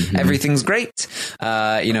self. Mm-hmm. Everything's great. Things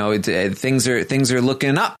are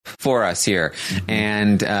looking up for us here." Mm-hmm.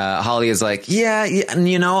 And Holly is like, yeah,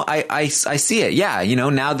 you know, I see it. Yeah, you know,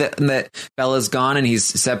 now that Bella's gone and he's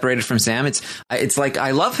separated from Sam, it's like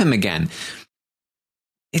I love him again.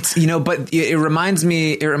 It's, you know, but it reminds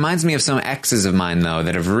me of some exes of mine, though,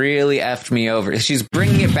 that have really effed me over. She's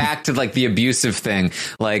bringing it back to like the abusive thing.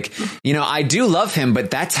 Like, you know, I do love him, but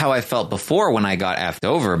that's how I felt before when I got effed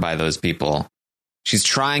over by those people. She's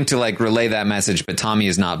trying to like relay that message, but Tommy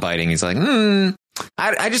is not biting. He's like,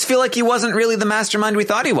 I just feel like he wasn't really the mastermind we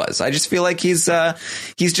thought he was. I just feel like he's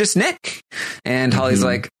just Nick. And Holly's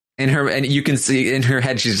like, and you can see in her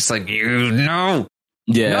head, she's just like, "You know.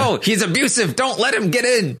 Yeah. No, he's abusive. Don't let him get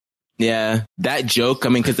in." Yeah, that joke. I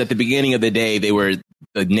mean, because at the beginning of the day,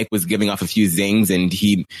 Nick was giving off a few zings, and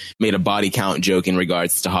he made a body count joke in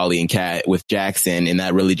regards to Holly and Kat with Jackson, and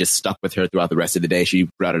that really just stuck with her throughout the rest of the day. She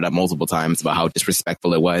brought it up multiple times about how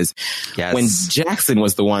disrespectful it was. Yes. When Jackson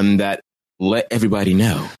was the one that let everybody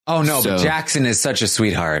know. Oh no, but Jackson is such a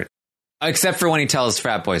sweetheart, except for when he tells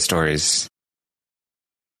frat boy stories.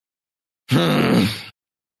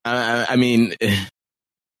 I mean.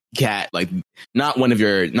 Kat, like not one of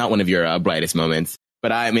your brightest moments,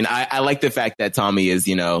 but I mean, I like the fact that Tommy is,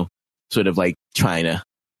 you know, sort of like trying to,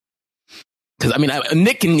 because I mean,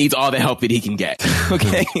 Nick needs all the help that he can get.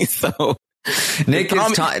 Okay, so Nick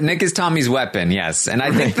is Tommy's weapon, yes, and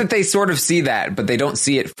I think that they sort of see that, but they don't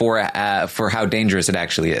see it for how dangerous it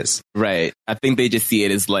actually is. Right. I think they just see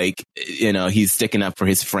it as like, you know, he's sticking up for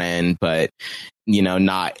his friend, but you know,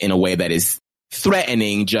 not in a way that is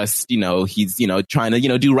threatening, just, you know, he's, you know, trying to, you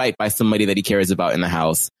know, do right by somebody that he cares about in the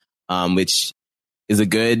house, which is a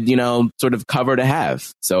good, you know, sort of cover to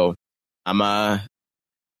have. So I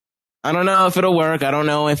don't know if it'll work. I don't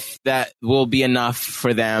know if that will be enough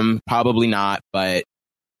for them. Probably not, but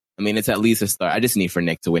I mean, it's at least a start. I just need for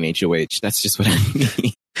Nick to win HOH. That's just what I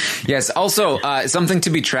need. Yes. Also, something to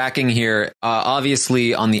be tracking here.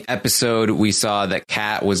 Obviously, on the episode, we saw that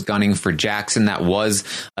Kat was gunning for Jackson. That was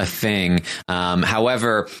a thing.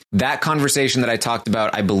 However, that conversation that I talked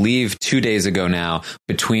about, I believe 2 days ago now,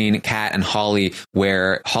 between Kat and Holly,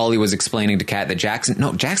 where Holly was explaining to Kat that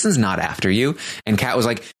Jackson's not after you. And Kat was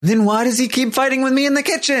like, "Then why does he keep fighting with me in the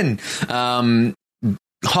kitchen?"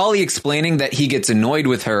 Holly explaining that he gets annoyed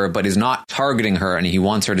with her, but is not targeting her and he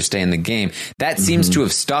wants her to stay in the game. That seems to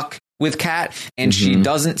have stuck with Kat, and she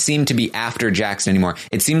doesn't seem to be after Jackson anymore.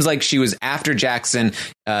 It seems like she was after Jackson,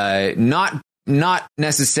 not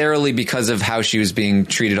necessarily because of how she was being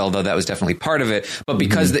treated, although that was definitely part of it, but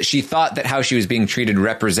because that she thought that how she was being treated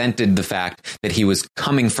represented the fact that he was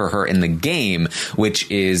coming for her in the game, which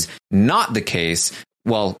is not the case.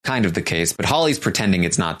 Well, kind of the case, but Holly's pretending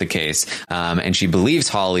it's not the case. And she believes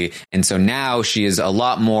Holly. And so now she is a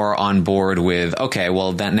lot more on board with, okay,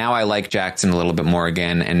 well, then now I like Jackson a little bit more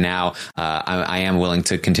again. And now I am willing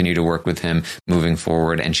to continue to work with him moving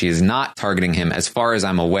forward. And she is not targeting him as far as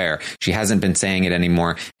I'm aware. She hasn't been saying it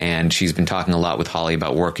anymore. And she's been talking a lot with Holly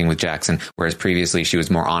about working with Jackson, whereas previously she was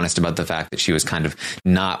more honest about the fact that she was kind of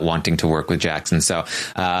not wanting to work with Jackson. So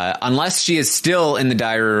unless she is still in the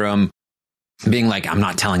diary room, being like, I'm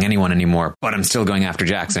not telling anyone anymore, but I'm still going after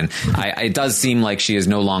Jackson. It does seem like she is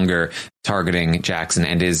no longer targeting Jackson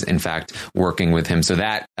and is in fact working with him. So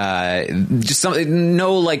that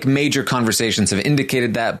no like major conversations have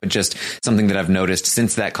indicated that, but just something that I've noticed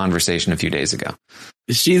since that conversation a few days ago.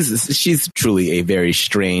 She's truly a very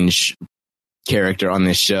strange character on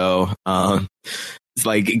this show. It's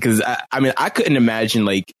like, because I couldn't imagine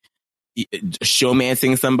like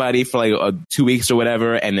showmancing somebody for like 2 weeks or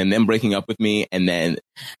whatever, and then them breaking up with me, and then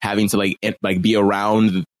having to like be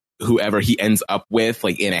around whoever he ends up with,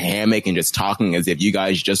 like in a hammock and just talking as if you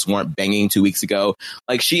guys just weren't banging 2 weeks ago.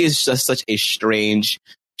 Like, she is just such a strange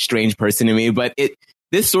person to me. But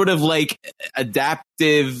this sort of like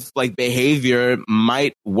adaptive like behavior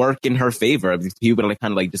might work in her favor. People like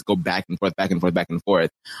kind of like just go back and forth.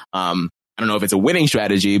 I don't know if it's a winning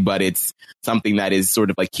strategy, but it's something that is sort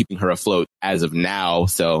of like keeping her afloat as of now.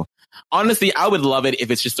 So honestly, I would love it if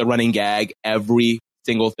it's just a running gag. Every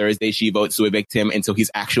single Thursday she votes to evict him until he's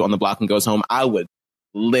actually on the block and goes home. I would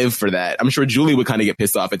live for that. I'm sure Julie would kind of get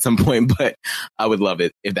pissed off at some point, but I would love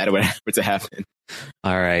it if that were to happen.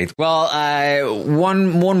 All right. Well,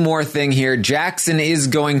 one more thing here. Jackson is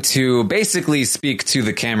going to basically speak to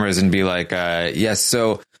the cameras and be like, yes,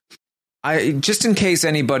 so just in case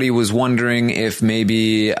anybody was wondering if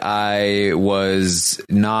maybe I was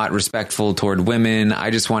not respectful toward women,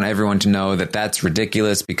 I just want everyone to know that that's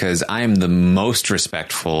ridiculous, because I am the most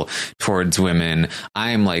respectful towards women.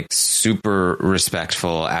 I am like super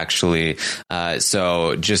respectful, actually.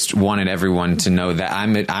 So just wanted everyone to know that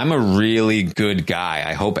I'm a really good guy.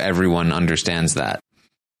 I hope everyone understands that.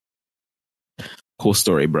 Cool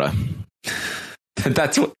story, bruh.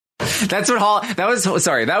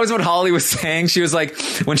 That was what Holly was saying. She was like,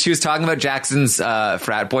 when she was talking about Jackson's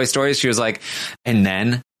frat boy stories, she was like, and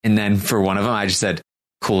then for one of them, I just said,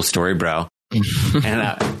 cool story, bro.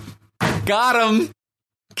 And got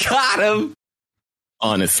him.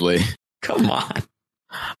 Honestly, come on.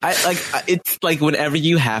 It's like whenever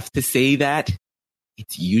you have to say that,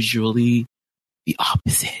 it's usually the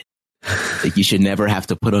opposite. Like, you should never have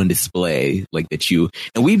to put on display like that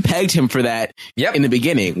and we pegged him for that in the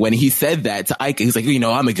beginning when he said that to Ike. He's like,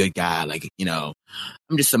 I'm a good guy. Like, I'm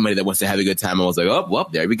just somebody that wants to have a good time. I was like, oh, well,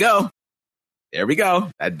 there we go.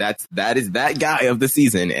 That is that guy of the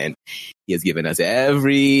season. And he has given us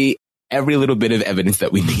every little bit of evidence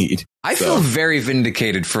that we need. I feel very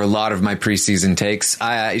vindicated for a lot of my preseason takes.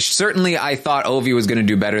 Certainly, I thought Ovi was going to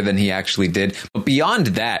do better than he actually did. But beyond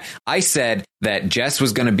that, I said that Jess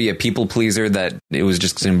was going to be a people pleaser, that it was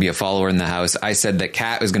just going to be a follower in the house. I said that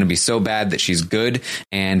Kat was going to be so bad that she's good,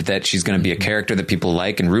 and that she's going to be a character that people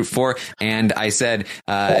like and root for. And I said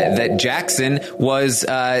that Jackson was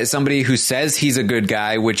somebody who says he's a good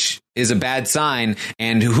guy, which is a bad sign.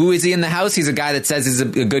 And who is he in the house? He's a guy that says he's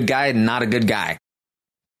a good guy and not a good guy.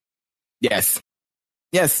 Yes.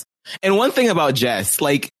 And one thing about Jess,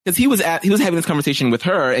 like, because he was having this conversation with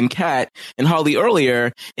her and Kat and Holly earlier,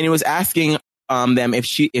 and he was asking them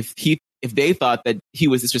if they thought that he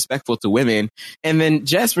was disrespectful to women, and then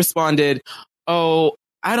Jess responded, "Oh,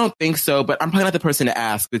 I don't think so, but I'm probably not the person to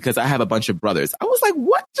ask because I have a bunch of brothers." I was like,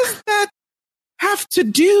 what does that have to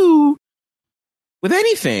do with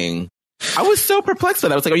anything? I was so perplexed by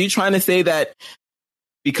that. I was like, are you trying to say that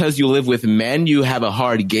because you live with men, you have a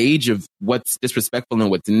hard gauge of what's disrespectful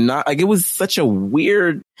and what's not? Like, it was such a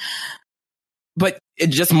weird, but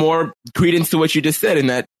it just more credence to what you just said, in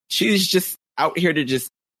that she's just out here to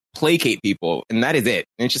just placate people, and that is it.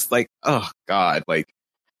 And it's just like, oh God, like,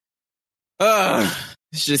 it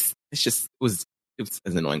was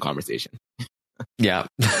an annoying conversation. Yeah.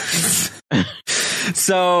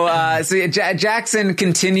 Jackson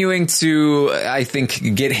continuing to, I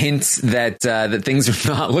think, get hints that things are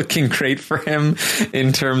not looking great for him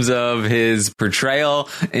in terms of his portrayal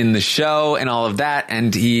in the show and all of that.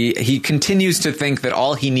 And he continues to think that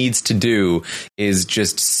all he needs to do is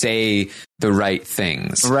just say the right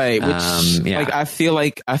things. Right. Which, like, I feel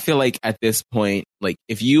like at this point, like,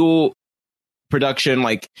 if you production,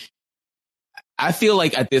 like, I feel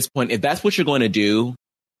like at this point, if that's what you're going to do,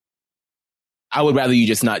 I would rather you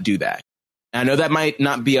just not do that. And I know that might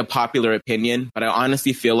not be a popular opinion, but I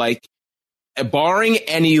honestly feel like, barring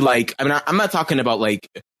any, like, I mean, I'm not talking about like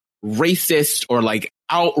racist or like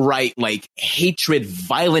outright like hatred,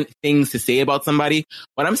 violent things to say about somebody.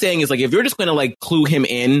 What I'm saying is, like, if you're just going to like clue him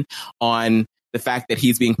in on the fact that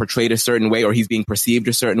he's being portrayed a certain way or he's being perceived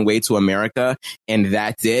a certain way to America, and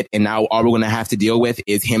that's it. And now all we're going to have to deal with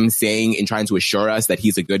is him saying and trying to assure us that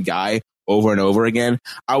he's a good guy over and over again.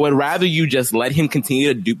 I would rather you just let him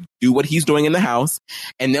continue to do what he's doing in the house.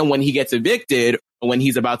 And then when he gets evicted, or when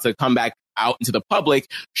he's about to come back out into the public,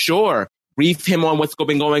 sure, brief him on what's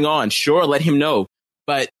been going on. Sure, let him know.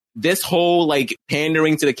 But this whole like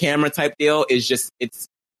pandering to the camera type deal is just,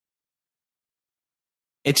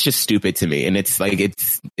 it's just stupid to me, and it's like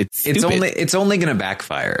it's only going to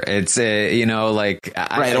backfire. It's you know, like,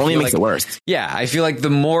 right. It only makes it worse. Yeah, I feel like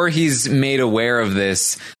the more he's made aware of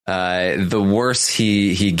this, the worse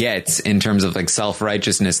he gets in terms of like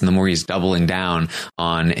self-righteousness, and the more he's doubling down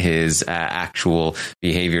on his actual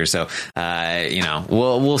behavior. So you know,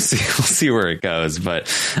 we'll see where it goes. But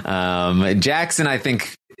Jackson, I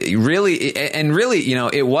think, really, you know,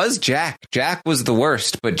 it was Jack was the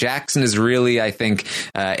worst, but Jackson is really, I think,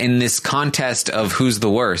 in this contest of who's the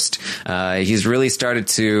worst, he's really started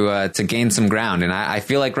to gain some ground, and I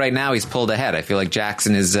feel like right now he's pulled ahead. I feel like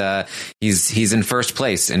Jackson is he's in first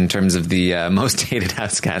place in terms of the most hated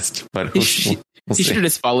Housecast. But he should have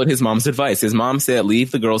just followed his mom's advice. His mom said, "Leave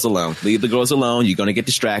the girls alone. Leave the girls alone. You're going to get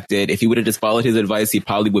distracted." If he would have just followed his advice, he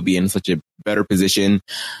probably would be in such a better position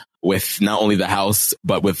with not only the house,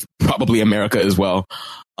 but with probably America as well.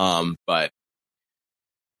 But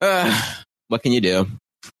what can you do?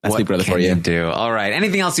 That's Big Brother for you. Do all right.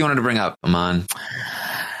 Anything else you wanted to bring up, Aman?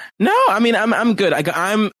 No, I mean, I'm good.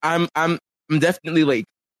 I'm definitely like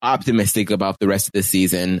optimistic about the rest of the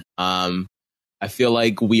season. I feel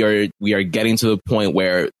like we are getting to the point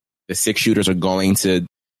where the 6 shooters are going to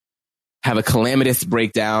have a calamitous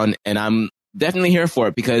breakdown, and I'm definitely here for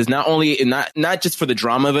it, because not just for the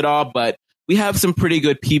drama of it all, but we have some pretty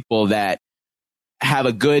good people that have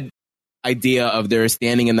a good idea of their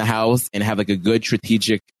standing in the house and have like a good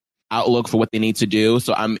strategic outlook for what they need to do.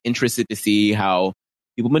 So I'm interested to see how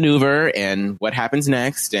people maneuver and what happens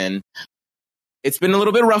next. And it's been a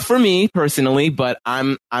little bit rough for me personally, but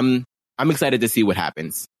I'm excited to see what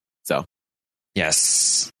happens. So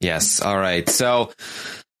yes. All right. So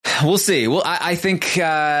we'll see. Well, I think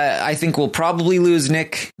we'll probably lose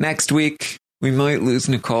Nick next week. We might lose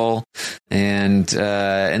Nicole, and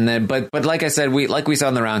then, but like I said, we saw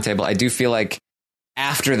in the roundtable, I do feel like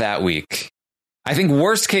after that week, I think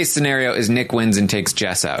worst case scenario is Nick wins and takes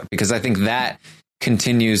Jess out, because I think that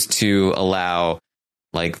continues to allow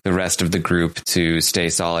like the rest of the group to stay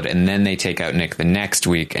solid, and then they take out Nick the next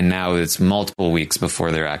week, and now it's multiple weeks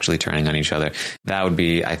before they're actually turning on each other. That would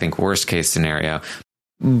be, I think, worst case scenario.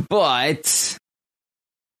 But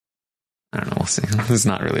I don't know. We'll see. There's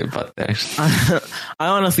not really a but there. I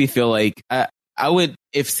honestly feel like I would,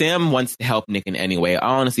 if Sam wants to help Nick in any way,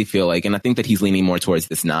 I honestly feel like, and I think that he's leaning more towards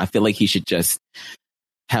this now, I feel like he should just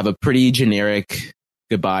have a pretty generic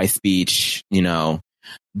goodbye speech. You know,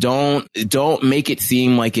 don't make it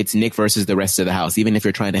seem like it's Nick versus the rest of the house, even if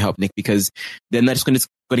you're trying to help Nick, because then that's going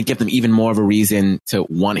to give them even more of a reason to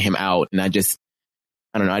want him out. And I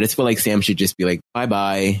don't know. I just feel like Sam should just be like,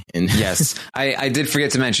 bye-bye. And yes, I did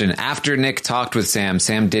forget to mention, after Nick talked with Sam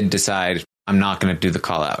did decide, I'm not going to do the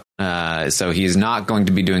call out. So he's not going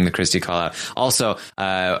to be doing the Christie call out. Also,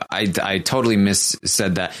 I totally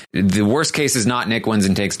said that. The worst case is not Nick wins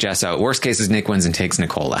and takes Jess out. Worst case is Nick wins and takes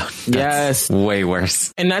Nicole out. That's way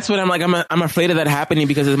worse. And that's what I'm like. I'm afraid of that happening,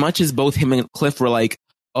 because as much as both him and Cliff were like,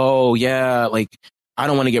 oh yeah, like, I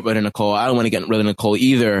don't want to get rid of Nicole. I don't want to get rid of Nicole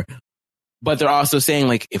either. But they're also saying,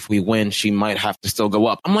 like, if we win, she might have to still go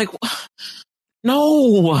up. I'm like,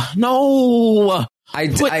 no. I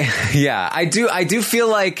do feel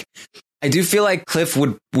like Cliff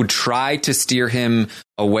would try to steer him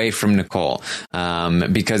away from Nicole,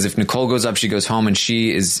 because if Nicole goes up, she goes home, and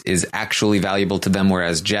she is actually valuable to them,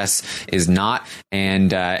 whereas Jess is not,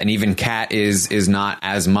 and even Kat is not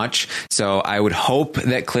as much. So I would hope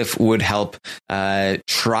that Cliff would help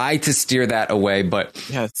try to steer that away, but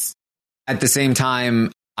yes. at the same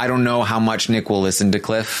time, I don't know how much Nick will listen to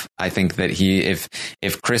Cliff. I think that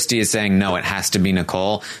if Christy is saying no, it has to be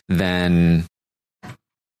Nicole, then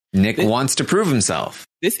Nick wants to prove himself.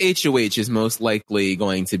 This HOH is most likely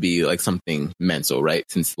going to be like something mental, right?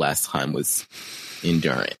 Since last time was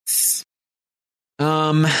endurance.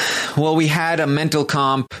 Well, we had a mental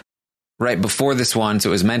comp right before this one, so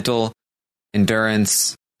it was mental,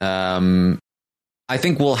 endurance. I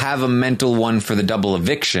think we'll have a mental one for the double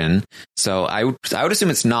eviction. So I would assume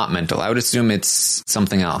it's not mental. I would assume it's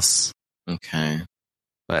something else. Okay.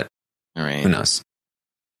 But all right. Who knows?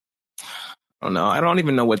 I don't know. I don't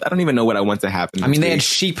even know what I want to happen. I mean, they had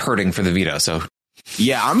sheep herding for the veto, so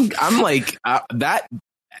yeah, I'm like that.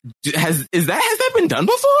 Has that been done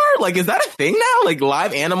before? Like, is that a thing now? Like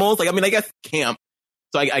live animals? Like, I mean, I guess camp.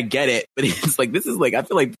 So I get it, but it's like, this is like, I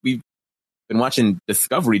feel like we've been watching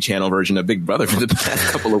Discovery Channel version of Big Brother for the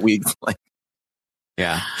past couple of weeks. Like,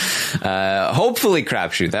 yeah. Hopefully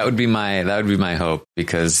crapshoot. That would be my hope,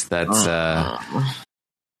 because that's,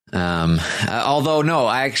 although no,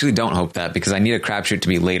 I actually don't hope that, because I need a crapshoot to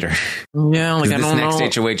be later. Yeah. Like, this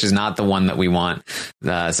next HOH is not the one that we want,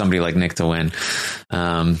 somebody like Nick to win.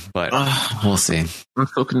 But we'll see. I'm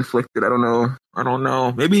so conflicted. I don't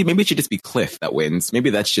know. Maybe it should just be Cliff that wins. Maybe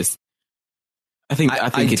that's just, I think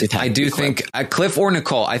Cliff or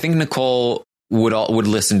Nicole. I think Nicole would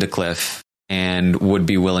listen to Cliff and would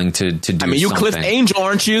be willing to do something. I mean, you Cliff Angel,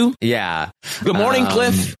 aren't you? Yeah. Good morning,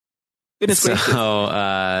 Cliff.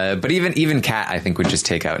 But even Kat, I think, would just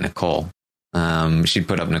take out Nicole. She'd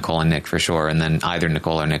put up Nicole and Nick for sure, and then either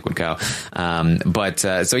Nicole or Nick would go.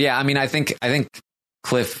 So yeah, I mean, I think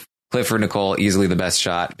Cliff or Nicole, easily the best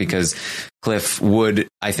shot, because Cliff would,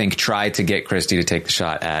 I think, try to get Christy to take the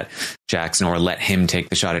shot at Jackson, or let him take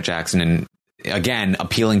the shot at Jackson, and again,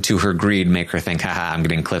 appealing to her greed, make her think, haha, I'm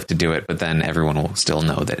getting Cliff to do it, but then everyone will still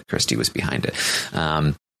know that Christy was behind it.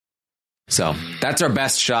 So that's our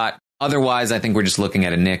best shot. Otherwise, I think we're just looking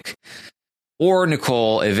at a Nick or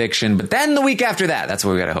Nicole eviction, but then the week after that's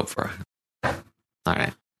what we got to hope for. All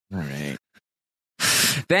right.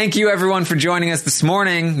 Thank you, everyone, for joining us this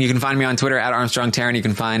morning. You can find me on Twitter at Armstrong Taran. You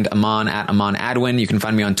can find Amon at Amon Adwin. You can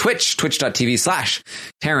find me on Twitch,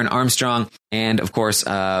 twitch.tv/Taran Armstrong. And of course,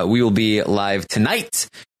 we will be live tonight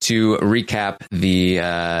to recap the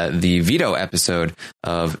veto episode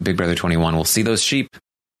of Big Brother 21. We'll see those sheep.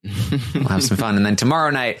 We'll have some fun. And then tomorrow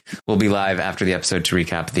night, we'll be live after the episode to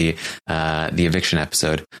recap the eviction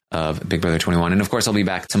episode of Big Brother 21. And of course, I'll be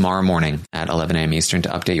back tomorrow morning at 11 a.m. Eastern to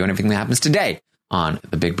update you on everything that happens today on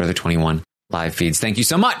the Big Brother 21 live feeds. Thank you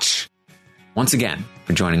so much once again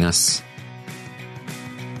for joining us.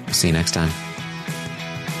 We'll see you next time.